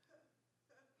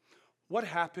 What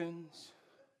happens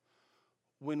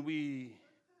when we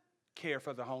care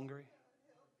for the hungry?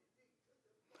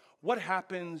 What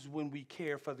happens when we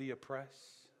care for the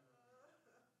oppressed?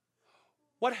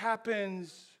 What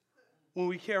happens when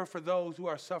we care for those who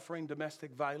are suffering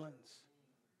domestic violence?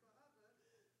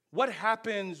 What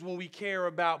happens when we care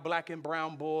about black and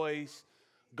brown boys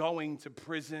going to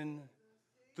prison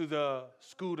through the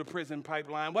school to prison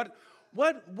pipeline?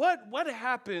 What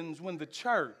happens when the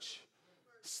church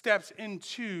steps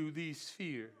into these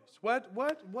spheres? What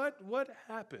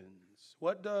happens?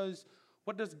 What does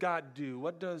What does God do?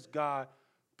 What does God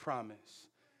promise?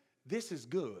 This is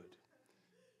good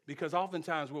because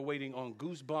oftentimes we're waiting on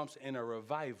goosebumps and a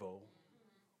revival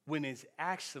when it's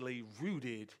actually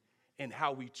rooted in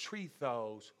how we treat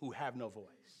those who have no voice.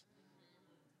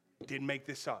 Didn't make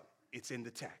this up. It's in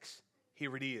the text.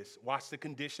 Here it is. Watch the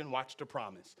condition, watch the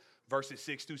promise. Verses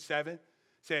 6-7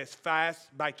 says,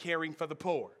 fast by caring for the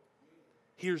poor.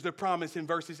 Here's the promise in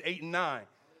verses 8 and 9.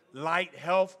 Light,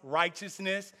 health,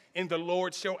 righteousness, and the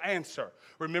Lord shall answer.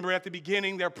 Remember at the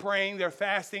beginning, they're praying, they're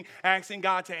fasting, asking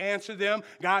God to answer them.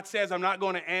 God says, I'm not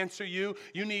going to answer you.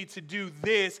 You need to do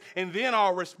this, and then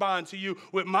I'll respond to you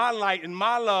with my light and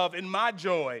my love and my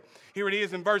joy. Here it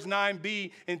is in verse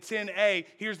 9b and 10a.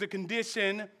 Here's the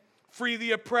condition. Free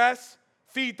the oppressed,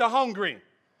 feed the hungry.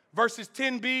 Verses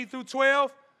 10b through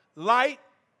 12, light,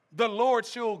 the Lord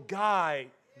shall guide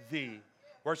thee.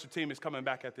 Worship team is coming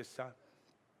back at this time.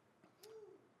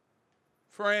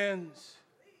 Friends,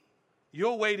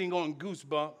 you're waiting on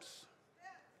goosebumps.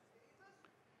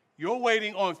 You're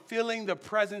waiting on feeling the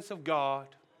presence of God.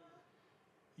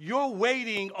 You're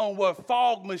waiting on what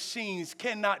fog machines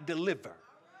cannot deliver.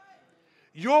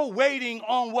 You're waiting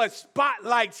on what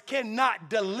spotlights cannot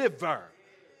deliver.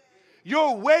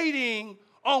 You're waiting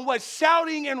on what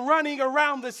shouting and running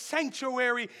around the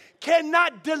sanctuary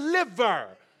cannot deliver.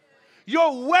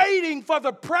 You're waiting for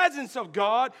the presence of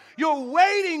God. You're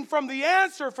waiting from the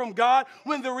answer from God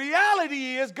when the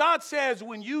reality is God says,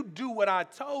 when you do what I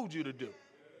told you to do,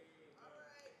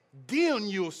 then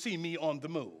you'll see me on the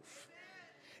move.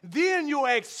 Then you'll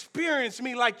experience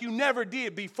me like you never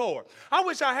did before. I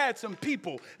wish I had some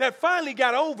people that finally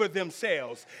got over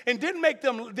themselves and didn't make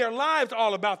their lives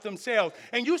all about themselves.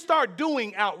 And you start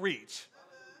doing outreach.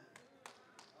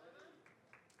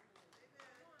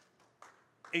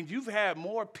 And you've had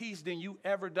more peace than you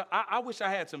ever done. I wish I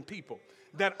had some people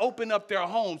that open up their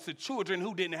homes to children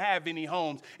who didn't have any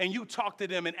homes. And you talk to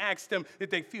them and ask them if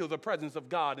they feel the presence of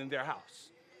God in their house.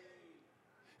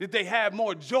 That they have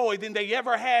more joy than they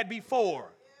ever had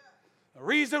before. The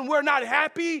reason we're not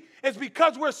happy is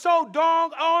because we're so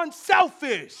doggone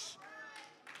selfish.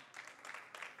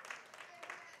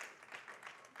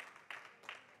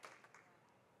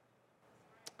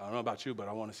 I don't know about you, but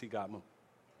I want to see God move.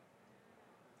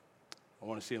 I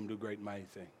want to see him do great and mighty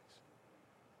things.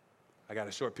 I got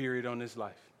a short period on this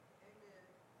life.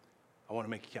 I want to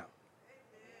make it count.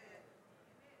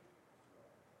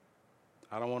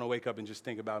 I don't want to wake up and just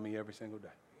think about me every single day.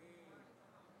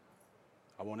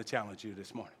 I want to challenge you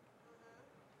this morning.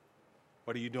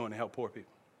 What are you doing to help poor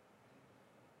people?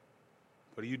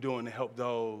 What are you doing to help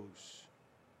those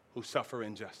who suffer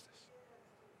injustice?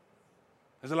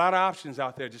 There's a lot of options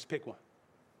out there. Just pick one.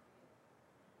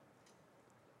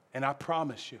 And I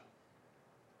promise you,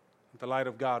 the light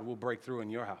of God will break through in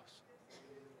your house.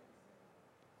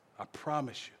 I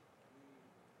promise you,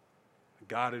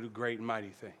 God will do great and mighty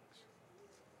things.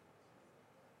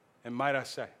 And might I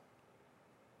say,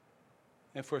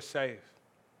 if we're saved,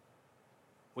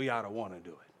 we ought to want to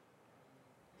do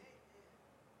it.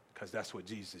 Because that's what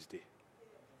Jesus did.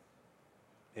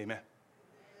 Amen.